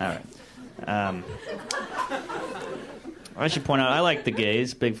 All right. I should point out, I like the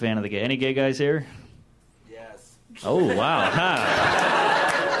gays. Big fan of the gay. Any gay guys here? Yes. Oh, wow.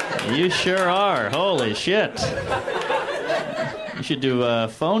 Huh. You sure are. Holy shit. You should do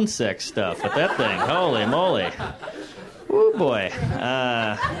phone sex stuff with that thing. Holy moly. Woo, boy.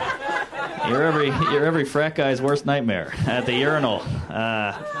 You're every frat guy's worst nightmare at the urinal.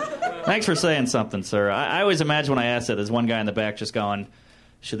 Thanks for saying something, sir. I always imagine when I ask that, there's one guy in the back just going,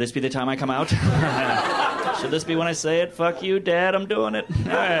 should this be the time I come out? Should this be when I say it? Fuck you, Dad, I'm doing it.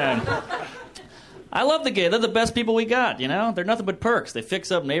 I love the gay. They're the best people we got, They're nothing but perks. They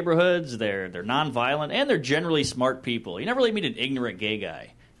fix up neighborhoods, they're nonviolent, and they're generally smart people. You never really meet an ignorant gay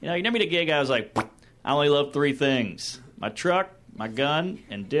guy. You never meet a gay guy who's like, I only love 3 things. my truck, my gun,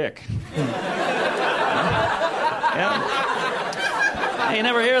 and dick. Yeah. You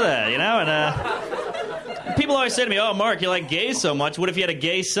never hear that, you know? And people always say to me, oh, Mark, you like gays so much. What if you had a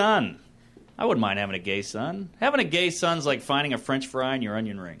gay son? I wouldn't mind having a gay son. Having a gay son's like finding a French fry in your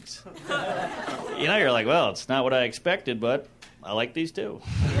onion rings. You know, you're like, well, it's not what I expected, but I like these too.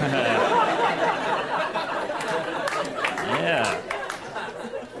 Yeah.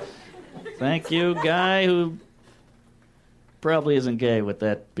 Thank you, guy who probably isn't gay with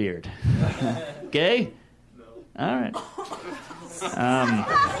that beard. Gay? No. All right.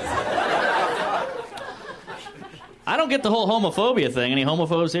 I don't get the whole homophobia thing. Any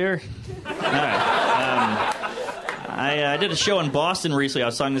homophobes here? All right. I did a show in Boston recently. I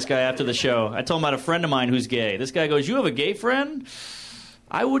was talking to this guy after the show. I told him about a friend of mine who's gay. This guy goes, you have a gay friend?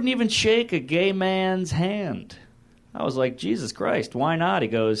 I wouldn't even shake a gay man's hand. I was like, Jesus Christ, why not? He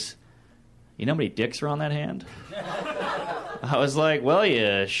goes, you know how many dicks are on that hand? I was like, well,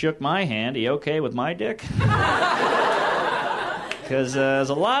 you shook my hand. Are you okay with my dick? Because there's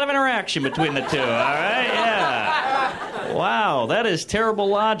a lot of interaction between the two, all right? Yeah. Wow, that is terrible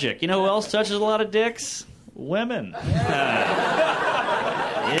logic. You know who else touches a lot of dicks? Women.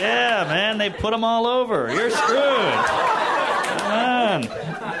 Yeah, man, they put them all over. You're screwed. Come on.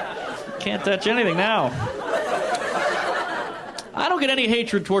 Can't touch anything now. I don't get any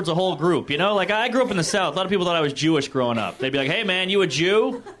hatred towards a whole group, you know? Like, I grew up in the South. A lot of people thought I was Jewish growing up. They'd be like, hey, man, you a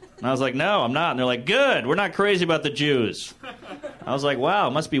Jew? And I was like, no, I'm not. And they're like, good, we're not crazy about the Jews. I was like, wow,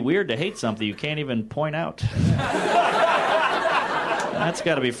 it must be weird to hate something you can't even point out. That's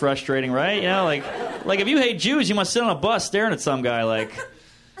got to be frustrating, right? You know, like if you hate Jews, you must sit on a bus staring at some guy like...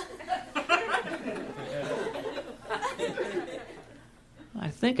 I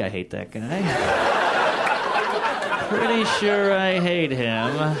think I hate that guy. Pretty sure I hate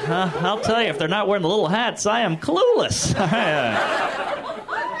him. I'll tell you, if they're not wearing the little hats, I am clueless.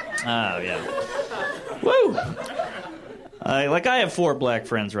 Oh, yeah. Woo! I have 4 black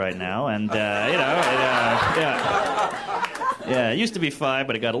friends right now, and, yeah, it used to be 5,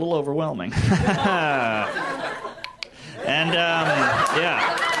 but it got a little overwhelming. And,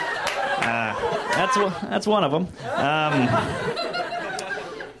 that's one of them.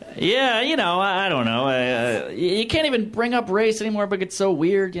 Yeah, you know, I don't know. You can't even bring up race anymore, but it's so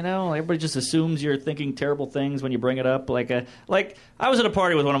weird, you know? Everybody just assumes you're thinking terrible things when you bring it up. Like I was at a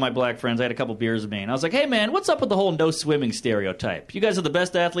party with one of my black friends. I had a couple beers with me, and I was like, hey, man, what's up with the whole no swimming stereotype? You guys are the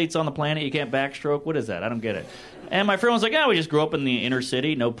best athletes on the planet. You can't backstroke? What is that? I don't get it. And my friend was like, we just grew up in the inner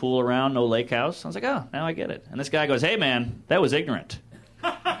city, no pool around, no lake house. I was like, oh, now I get it. And this guy goes, hey, man, that was ignorant.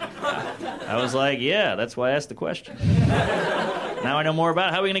 I was like, yeah, that's why I asked the question. Now I know more about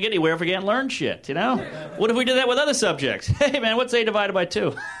it. How are we going to get anywhere if we can't learn shit, you know? What if we did that with other subjects? Hey, man, what's A divided by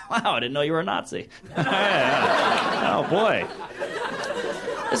 2? Wow, I didn't know you were a Nazi. Oh, boy.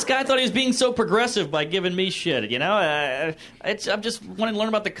 This guy thought he was being so progressive by giving me shit, you know? I'm just wanting to learn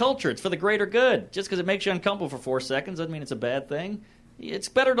about the culture. It's for the greater good. Just because it makes you uncomfortable for 4 seconds doesn't mean it's a bad thing. It's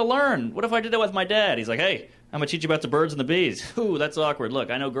better to learn. What if I did that with my dad? He's like, hey, I'm going to teach you about the birds and the bees. Ooh, that's awkward. Look,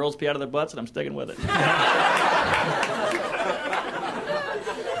 I know girls pee out of their butts, and I'm sticking with it.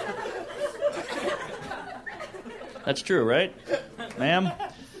 That's true, right? Ma'am?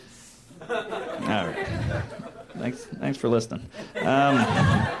 All right. Thanks for listening.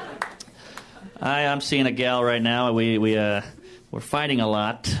 I'm seeing a gal right now. We're fighting a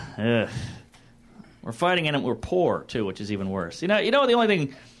lot. Ugh. We're fighting and we're poor too, which is even worse. You know the only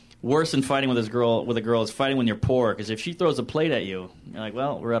thing worse than fighting with a girl is fighting when you're poor, because if she throws a plate at you, you're like,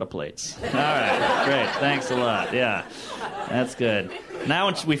 well, we're out of plates. All right, great, thanks a lot. Yeah, that's good. Now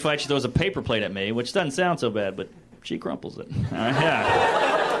when we fight, she throws a paper plate at me, which doesn't sound so bad, but she crumples it. Yeah.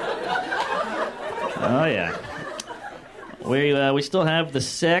 Oh yeah. We still have the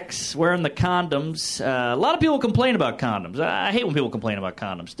sex, wearing the condoms. A lot of people complain about condoms. I hate when people complain about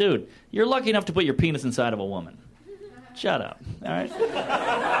condoms. Dude, you're lucky enough to put your penis inside of a woman. Shut up, all right?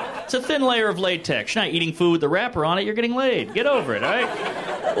 It's a thin layer of latex. You're not eating food with the wrapper on it. You're getting laid. Get over it, all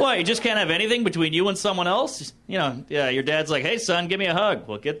right? What, you just can't have anything between you and someone else? You know, yeah, your dad's like, hey, son, give me a hug.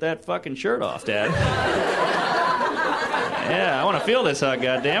 Well, get that fucking shirt off, Dad. Yeah, I want to feel this hug,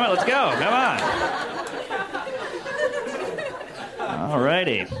 goddammit. Let's go. Come on.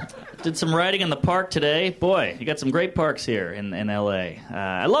 Alrighty. Did some riding in the park today. Boy, you got some great parks here in L.A.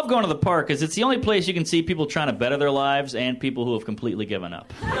 I love going to the park because it's the only place you can see people trying to better their lives and people who have completely given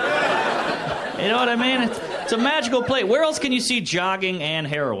up. You know what I mean? It's a magical place. Where else can you see jogging and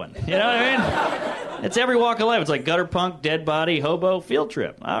heroin? You know what I mean? It's every walk of life. It's like gutter punk, dead body, hobo, field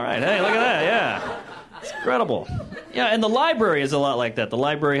trip. All right, hey, look at that, yeah. It's incredible. Yeah, and the library is a lot like that. The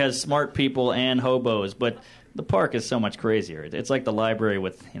library has smart people and hobos, but The park is so much crazier. It's like the library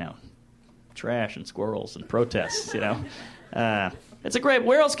with, trash and squirrels and protests, It's a great...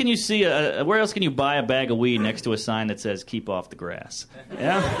 Where else can you see... where else can you buy a bag of weed next to a sign that says, keep off the grass?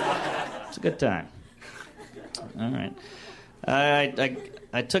 Yeah? It's a good time. All right.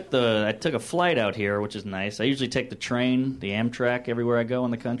 I took a flight out here, which is nice. I usually take the train, the Amtrak, everywhere I go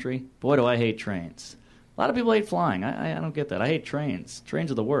in the country. Boy, do I hate trains. A lot of people hate flying. I don't get that. I hate trains.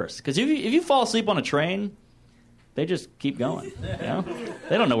 Trains are the worst. Because if you fall asleep on a train, they just keep going.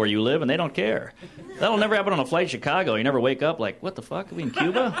 They don't know where you live, and they don't care. That'll never happen on a flight to Chicago. You never wake up like, what the fuck? Are we in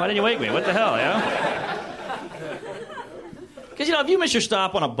Cuba? Why didn't you wake me? What the hell, Because, if you miss your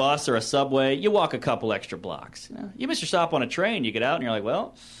stop on a bus or a subway, you walk a couple extra blocks. You miss your stop on a train, you get out, and you're like,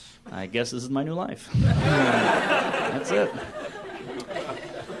 well, I guess this is my new life. That's it.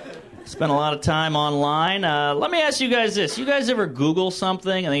 Spent a lot of time online. Let me ask you guys this. You guys ever Google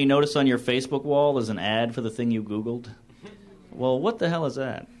something, and then you notice on your Facebook wall there's an ad for the thing you Googled? Well, what the hell is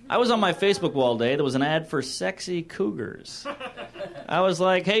that? I was on my Facebook wall today. There was an ad for sexy cougars. I was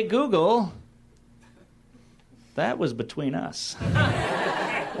like, hey, Google... That was between us.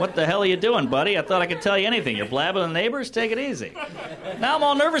 What the hell are you doing, buddy? I thought I could tell you anything. You're blabbing to the neighbors? Take it easy. Now I'm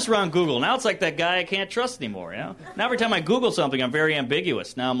all nervous around Google. Now it's like that guy I can't trust anymore, Now every time I Google something, I'm very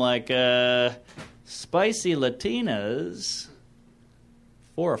ambiguous. Now I'm like, spicy Latinas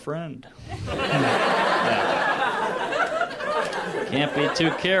for a friend. Can't be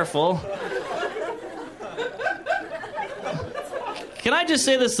too careful. Can I just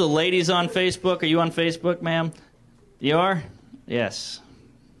say this to the ladies on Facebook? Are you on Facebook, ma'am? You are? Yes.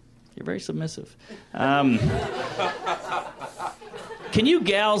 You're very submissive. Can you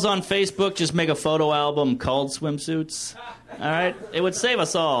gals on Facebook just make a photo album called Swimsuits? All right? It would save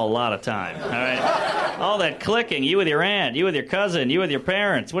us all a lot of time. All right? All that clicking, you with your aunt, you with your cousin, you with your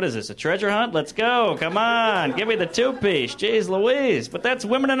parents. What is this, a treasure hunt? Let's go. Come on. Give me the two-piece. Jeez Louise. But that's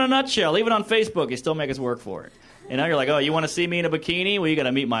women in a nutshell. Even on Facebook, you still make us work for it. And now you're like, oh, you want to see me in a bikini? Well, you got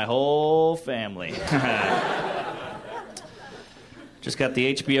to meet my whole family. Just got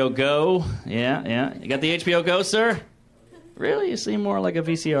the HBO Go. Yeah. You got the HBO Go, sir? Really? You seem more like a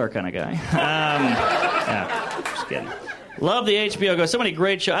VCR kind of guy. Yeah, just kidding. Love the HBO Go. So many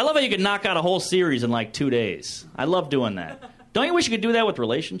great shows. I love how you can knock out a whole series in like 2 days. I love doing that. Don't you wish you could do that with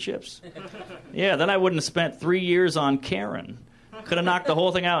relationships? Yeah, then I wouldn't have spent 3 years on Karen. Could have knocked the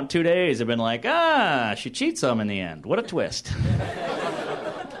whole thing out in 2 days and been like, she cheats on him in the end. What a twist.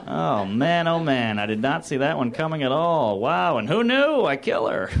 Oh, man, I did not see that one coming at all. Wow, and who knew? I kill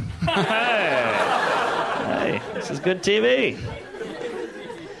her. Hey, this is good TV.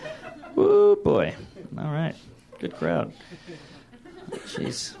 Woo, boy. All right, good crowd.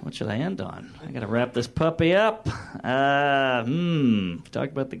 Jeez, what should I end on? I gotta wrap this puppy up. Talked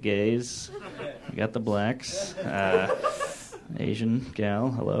about the gays. We got the blacks. Asian gal,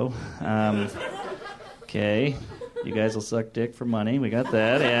 hello. Okay, you guys will suck dick for money. We got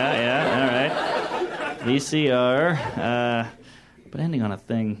that. Yeah. All right. VCR. But ending on a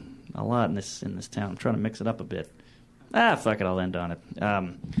thing a lot in this town. I'm trying to mix it up a bit. Fuck it. I'll end on it.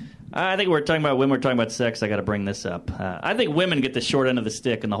 I think we're talking about women. We're talking about sex. I got to bring this up. I think women get the short end of the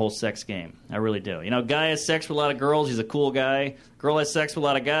stick in the whole sex game. I really do. Guy has sex with a lot of girls. He's a cool guy. Girl has sex with a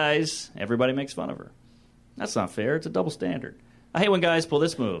lot of guys. Everybody makes fun of her. That's not fair. It's a double standard. I hate when guys pull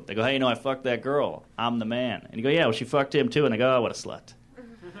this move. They go, hey, I fucked that girl. I'm the man. And you go, yeah, well, she fucked him too. And they go, oh, what a slut.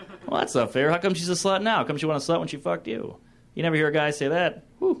 Well, that's not fair. How come she's a slut now? How come she want a slut when she fucked you? You never hear a guy say that.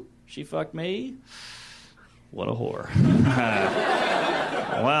 Whew, she fucked me? What a whore.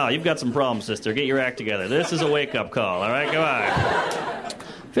 Wow, you've got some problems, sister. Get your act together. This is a wake-up call, all right? Come on.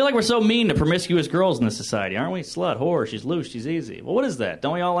 I feel like we're so mean to promiscuous girls in this society, aren't we? Slut, whore, she's loose, she's easy. Well, what is that?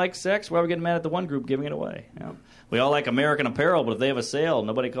 Don't we all like sex? Why are we getting mad at the one group giving it away? We all like American Apparel, but if they have a sale,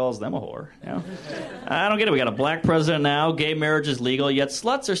 nobody calls them a whore. I don't get it. We got a black president now. Gay marriage is legal, yet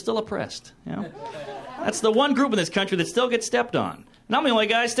sluts are still oppressed. That's the one group in this country that still gets stepped on. And I'm the only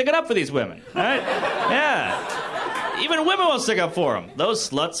guy sticking up for these women. All right? Yeah. Even women won't stick up for them. Those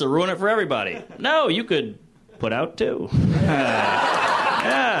sluts will ruin it for everybody. No, you could put out too.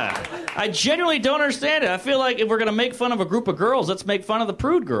 Yeah. I genuinely don't understand it. I feel like if we're going to make fun of a group of girls, let's make fun of the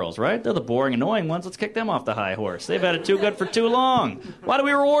prude girls, right? They're the boring, annoying ones. Let's kick them off the high horse. They've had it too good for too long. Why do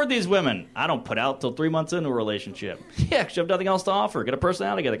we reward these women? I don't put out till 3 months into a relationship. Yeah, 'cause you have nothing else to offer. Get a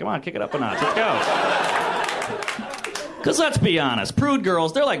personality together. Come on, kick it up a notch. Let's go. Because let's be honest, prude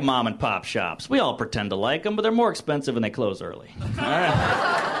girls, they're like mom and pop shops. We all pretend to like them, but they're more expensive and they close early. All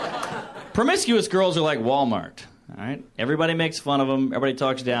right? Promiscuous girls are like Walmart. All right? Everybody makes fun of them. Everybody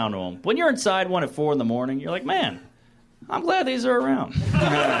talks down to them. When you're inside one at 4 in the morning, you're like, man, I'm glad these are around.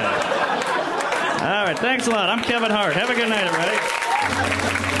 All right, thanks a lot. I'm Kevin Hart. Have a good night, everybody.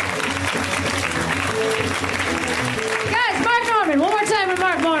 Guys, Mark Norman. One more time for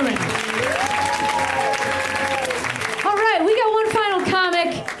Mark Norman. All right, we got one final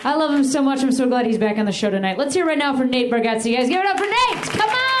comic. I love him so much. I'm so glad he's back on the show tonight. Let's hear right now for Nate Bargatze. Guys, give it up for Nate.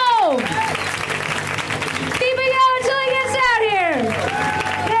 Come on. Keep it going until he gets out here.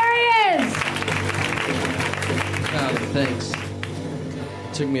 There he is. Thanks.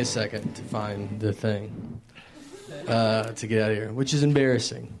 It took me a second to find the thing to get out of here, which is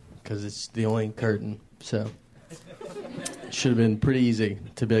embarrassing because it's the only curtain. So it should have been pretty easy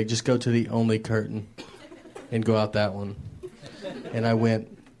to be like, just go to the only curtain and go out that one. And I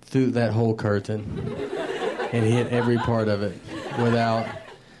went through that whole curtain and hit every part of it without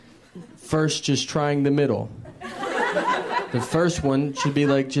first just trying the middle. The first one should be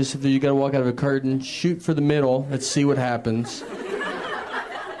like, just if you got to walk out of a curtain, shoot for the middle. Let's see what happens.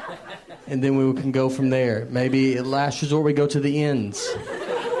 And then we can go from there. Maybe at last resort we go to the ends,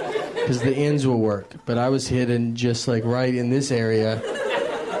 because the ends will work. But I was hitting just like right in this area,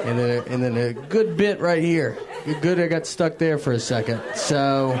 and then a good bit right here. Good, I got stuck there for a second.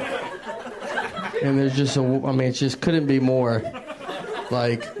 So, and there's just it just couldn't be more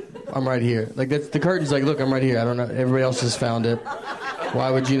like I'm right here. Like that's the curtain's like, look, I'm right here. I don't know. Everybody else has found it.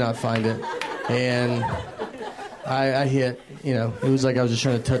 Why would you not find it? And I hit, it was like I was just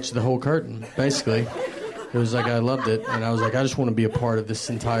trying to touch the whole curtain, basically. It was like I loved it, and I was like, I just want to be a part of this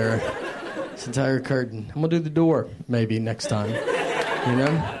entire curtain. I'm going to do the door, maybe, next time.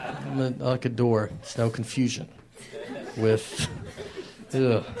 I like a door. It's no confusion with,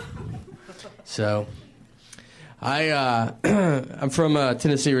 ugh. So, I'm from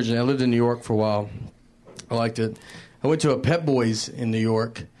Tennessee originally. I lived in New York for a while. I liked it. I went to a Pep Boys in New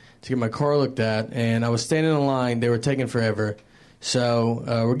York to get my car looked at, and I was standing in line. They were taking forever. So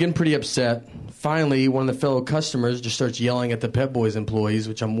we're getting pretty upset. Finally, one of the fellow customers just starts yelling at the Pep Boys employees,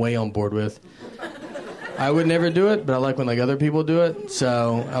 which I'm way on board with. I would never do it, but I like when other people do it.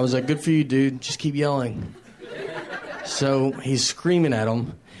 So I was like, good for you, dude. Just keep yelling. So he's screaming at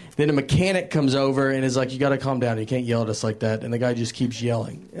him. Then a mechanic comes over and is like, you got to calm down. You can't yell at us like that. And the guy just keeps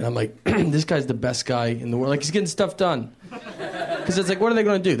yelling. And I'm like, this guy's the best guy in the world. Like, he's getting stuff done. Because it's like, what are they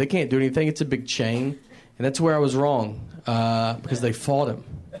going to do? They can't do anything. It's a big chain. And that's where I was wrong. Because they fought him.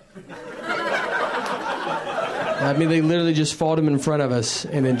 They literally just fought him in front of us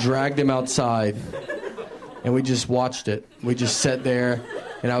and then dragged him outside. And we just watched it. We just sat there.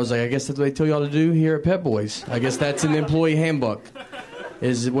 And I was like, I guess that's what they tell y'all to do here at Pep Boys. I guess that's in the employee handbook.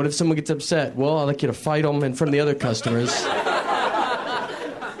 Is what if someone gets upset? Well, I'd like you to fight them in front of the other customers.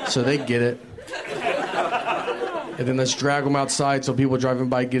 So they get it. And then let's drag them outside so people driving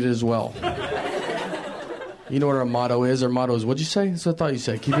by get it as well. You know what our motto is? Our motto is, what'd you say? That's what I thought you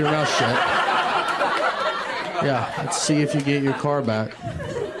said. Keep your mouth shut. Yeah, let's see if you get your car back.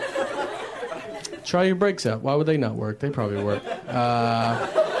 Try your brakes out. Why would they not work? They probably work.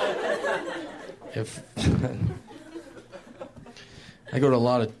 I go to a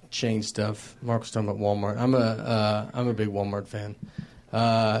lot of chain stuff. Mark was talking about Walmart. I'm a big Walmart fan.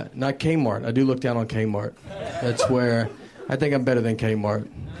 Not Kmart. I do look down on Kmart. That's where I think I'm better than Kmart.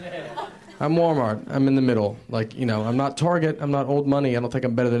 I'm Walmart. I'm in the middle. Like, I'm not Target. I'm not old money. I don't think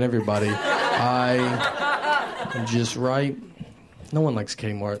I'm better than everybody. I'm just right. No one likes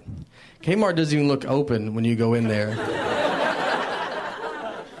Kmart. Kmart doesn't even look open when you go in there.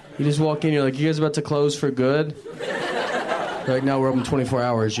 You just walk in, you're like, you guys about to close for good? They're like, no, we're open 24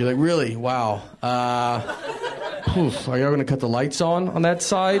 hours. You're like, really? Wow. Are y'all going to cut the lights on that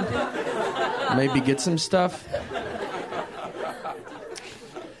side? Maybe get some stuff?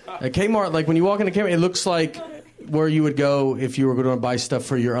 At Kmart, like when you walk into Kmart, it looks like where you would go if you were going to buy stuff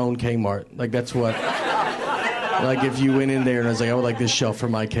for your own Kmart. Like that's what, like if you went in there and I was like, I would like this shelf for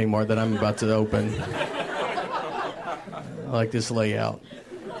my Kmart that I'm about to open. I like this layout.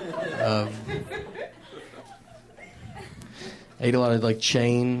 Ate a lot of like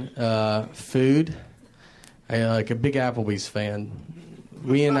chain food. I like a big Applebee's fan.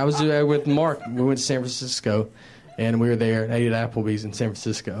 I was with Mark. We went to San Francisco, and we were there and ate at Applebee's in San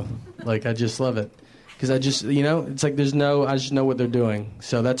Francisco. Like I just love it because I just it's like I just know what they're doing.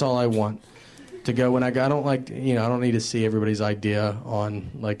 So that's all I want to go when I go. I don't like I don't need to see everybody's idea on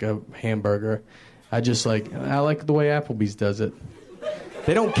like a hamburger. I like the way Applebee's does it.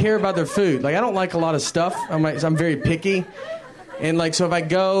 They don't care about their food. Like I don't like a lot of stuff. I'm very picky. And like so if I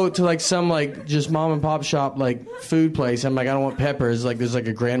go to like some like just mom and pop shop like food place, I'm like I don't want peppers. Like there's like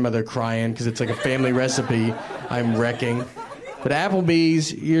a grandmother crying because it's like a family recipe I'm wrecking. But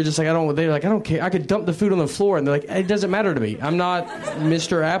Applebee's, you're just like, they're like, I don't care. I could dump the food on the floor, and they're like, it doesn't matter to me. I'm not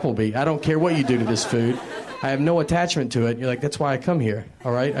Mr. Applebee. I don't care what you do to this food. I have no attachment to it. You're like, that's why I come here,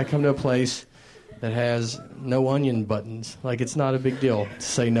 all right? I come to a place that has no onion buttons. Like, it's not a big deal to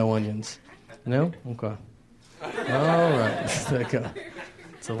say no onions. No? Okay. All right.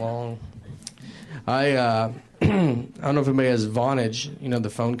 It's a long... I don't know if anybody has Vonage, the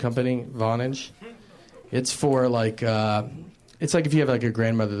phone company, Vonage. It's for, like... it's like if you have, like, a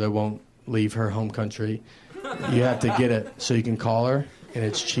grandmother that won't leave her home country. You have to get it so you can call her, and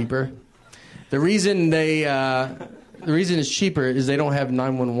it's cheaper. The reason it's cheaper is they don't have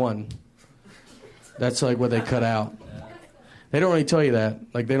 911. That's like what they cut out. They don't really tell you that.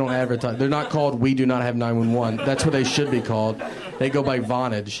 Like, they don't advertise. They're not called We Do Not Have 911. That's what they should be called. They go by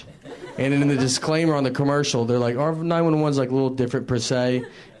Vonage. And in the disclaimer on the commercial, they're like, our 911's like a little different per se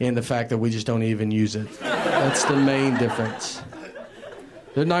in the fact that we just don't even use it. That's the main difference.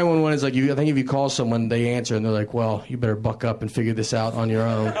 The 911 is like, I think if you call someone, they answer, and they're like, well, you better buck up and figure this out on your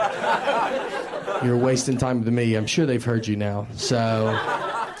own. You're wasting time with me. I'm sure they've heard you now. So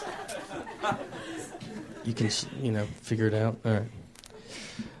you can, figure it out. All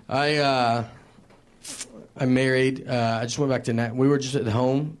right. I'm married. I just went back to we were just at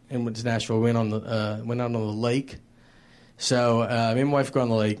home and went to Nashville. We went out on the lake. So me and my wife go on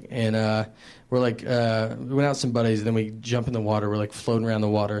the lake, and we're like, we went out with some buddies, and then we jump in the water. We're like floating around the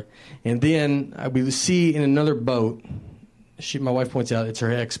water, and then we see in another boat. My wife points out it's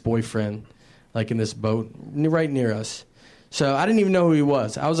her ex-boyfriend, like in this boat right near us. So I didn't even know who he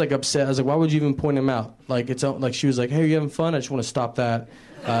was. I was like upset. I was like, why would you even point him out? Like it's like she was like, hey, are you having fun? I just want to stop that.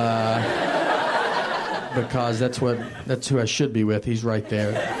 Because that's who I should be with. He's right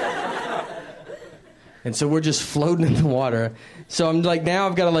there. And so we're just floating in the water. So I'm like, now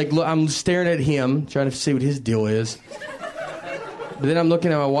I've got to like look. I'm staring at him, trying to see what his deal is. But then I'm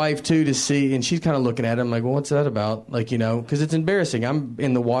looking at my wife too to see, and she's kind of looking at him like, well, what's that about? Like, because it's embarrassing. I'm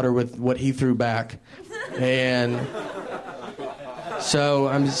in the water with what he threw back, and so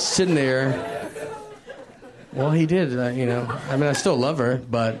I'm just sitting there. Well, he did, I mean, I still love her,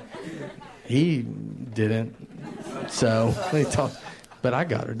 but he didn't. So but I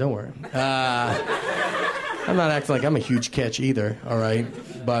got her. Don't worry. I'm not acting like I'm a huge catch either. All right,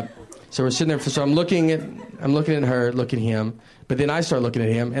 but so we're sitting there. So I'm looking at her, looking at him. But then I start looking at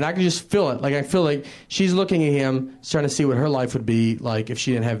him, and I can just feel it. Like I feel like she's looking at him, trying to see what her life would be like if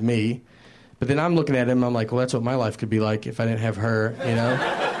she didn't have me. But then I'm looking at him. I'm like, well, that's what my life could be like if I didn't have her.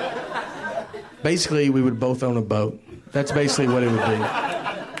 Basically, we would both own a boat. That's basically what it would be.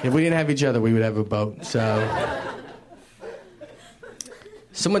 If we didn't have each other, we would have a boat. So,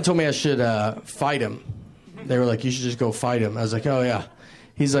 someone told me I should fight him. They were like, you should just go fight him. I was like, oh yeah.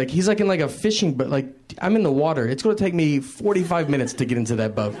 He's like in like a fishing boat. Like I'm in the water. It's going to take me 45 minutes to get into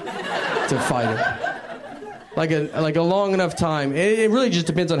that boat to fight him. Like a long enough time. It really just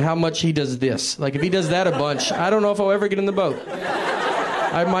depends on how much he does this. Like if he does that a bunch, I don't know if I'll ever get in the boat.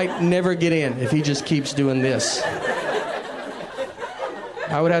 I might never get in if he just keeps doing this.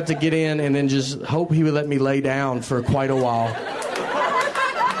 I would have to get in and then just hope he would let me lay down for quite a while.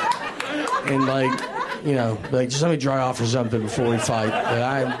 And just let me dry off or something before we fight. But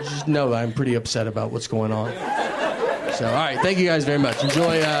I just know that I'm pretty upset about what's going on. So, all right, thank you guys very much.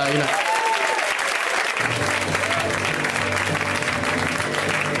 Enjoy, Guys,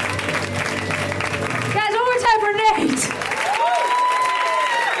 one more time for Nate.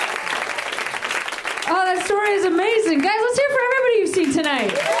 Oh, that story is amazing. Guys, let's hear it for everybody you've seen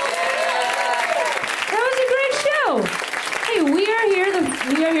tonight. That was a great show. Hey, we are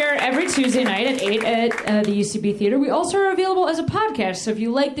here every Tuesday night at 8 at the UCB Theater. We also are available as a podcast, so if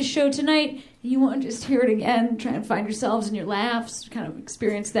you like the show tonight, you want to just hear it again, try and find yourselves in your laughs, kind of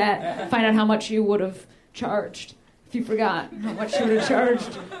experience that, find out how much you would have charged if you forgot how much you would have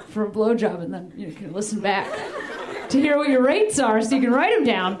charged for a blowjob, and then you can listen back to hear what your rates are so you can write them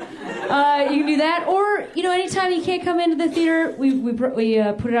down. You can do that, or anytime you can't come into the theater, we put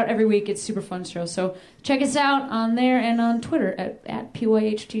it out every week. It's a super fun show, so check us out on there and on Twitter at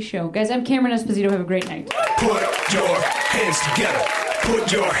PYHT Show. Guys, I'm Cameron Esposito. Have a great night. Put your hands together. Put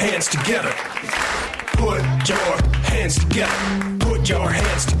your hands together. Put your hands together. Put your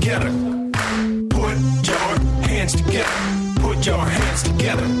hands together. Put your hands together. Put your hands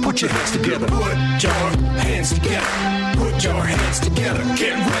together. Put your hands together. Put your hands together. Put your hands together.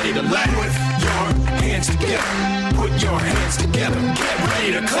 Get ready to laugh. Put your hands together. Put your hands together. Get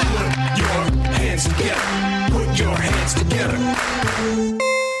ready to clap. Put your hands together. Put your hands together.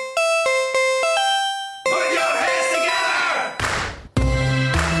 Put your hands together.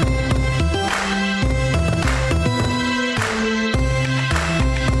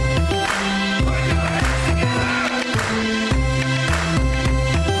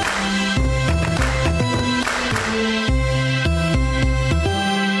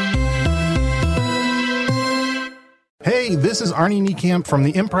 Hey, this is Arnie Niekamp from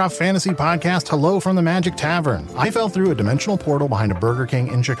the improv fantasy podcast Hello from the Magic Tavern. I fell through a dimensional portal behind a Burger King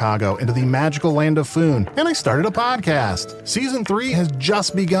in Chicago into the magical land of Foon, and I started a podcast. Season 3 has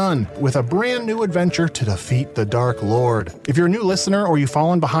just begun with a brand new adventure to defeat the Dark Lord. If you're a new listener or you've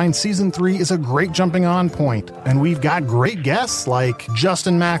fallen behind, Season 3 is a great jumping on point, and we've got great guests like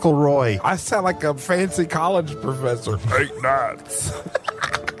Justin McElroy. I sound like a fancy college professor. 8 nuts.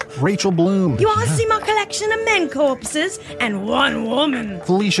 Rachel Bloom. You want to see my collection of men corpses and one woman?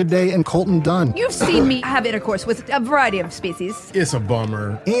 Felicia Day and Colton Dunn. You've seen me have intercourse with a variety of species. It's a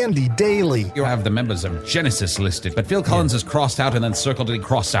bummer. Andy Daly. You have the members of Genesis listed, but Phil Collins is crossed out and then circled and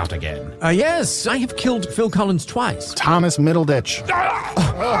crossed out again. Yes, I have killed Phil Collins twice. Thomas Middleditch.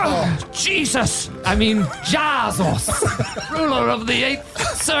 Jesus! I mean, Jesus! Ruler of the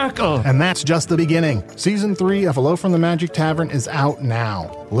Eighth Circle! And that's just the beginning. Season 3 of Hello from the Magic Tavern is out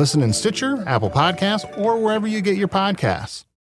now. Listen in Stitcher, Apple Podcasts, or wherever you get your podcasts.